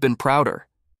couldn't have been prouder.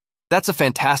 "That's a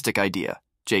fantastic idea,"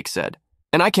 Jake said,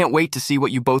 "and I can't wait to see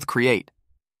what you both create."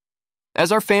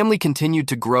 As our family continued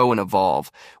to grow and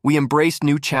evolve, we embraced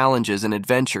new challenges and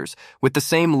adventures with the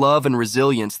same love and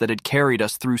resilience that had carried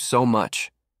us through so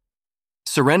much.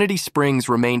 Serenity Springs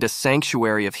remained a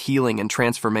sanctuary of healing and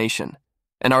transformation,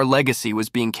 and our legacy was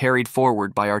being carried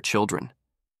forward by our children.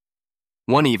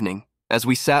 One evening, as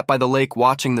we sat by the lake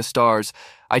watching the stars,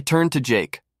 I turned to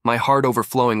Jake, my heart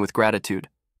overflowing with gratitude.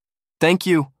 "Thank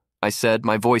you," I said,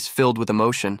 my voice filled with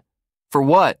emotion. "For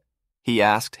what?" he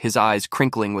asked, his eyes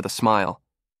crinkling with a smile.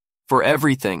 "For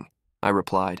everything," I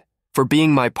replied. "For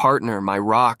being my partner, my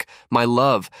rock, my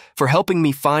love, for helping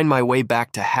me find my way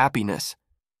back to happiness."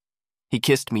 He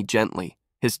kissed me gently,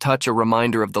 his touch a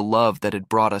reminder of the love that had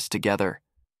brought us together.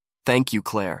 "Thank you,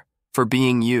 Claire, for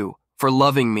being you, for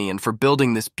loving me, and for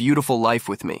building this beautiful life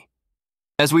with me."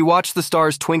 As we watched the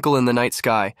stars twinkle in the night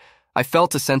sky, I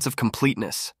felt a sense of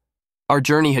completeness. Our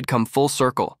journey had come full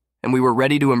circle, and we were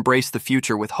ready to embrace the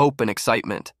future with hope and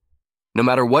excitement. No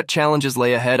matter what challenges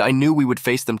lay ahead, I knew we would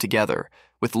face them together,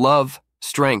 with love,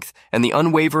 strength, and the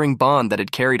unwavering bond that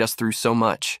had carried us through so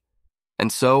much.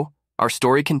 And so, our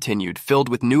story continued, filled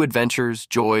with new adventures,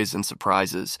 joys, and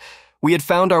surprises. We had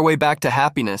found our way back to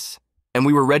happiness, and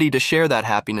we were ready to share that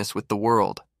happiness with the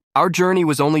world. Our journey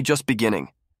was only just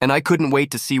beginning, and I couldn't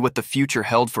wait to see what the future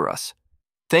held for us.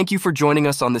 Thank you for joining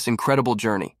us on this incredible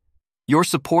journey. Your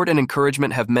support and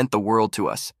encouragement have meant the world to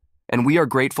us, and we are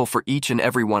grateful for each and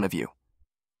every one of you.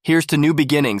 Here's to new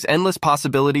beginnings, endless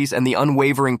possibilities, and the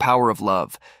unwavering power of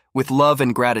love. With love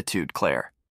and gratitude, Claire.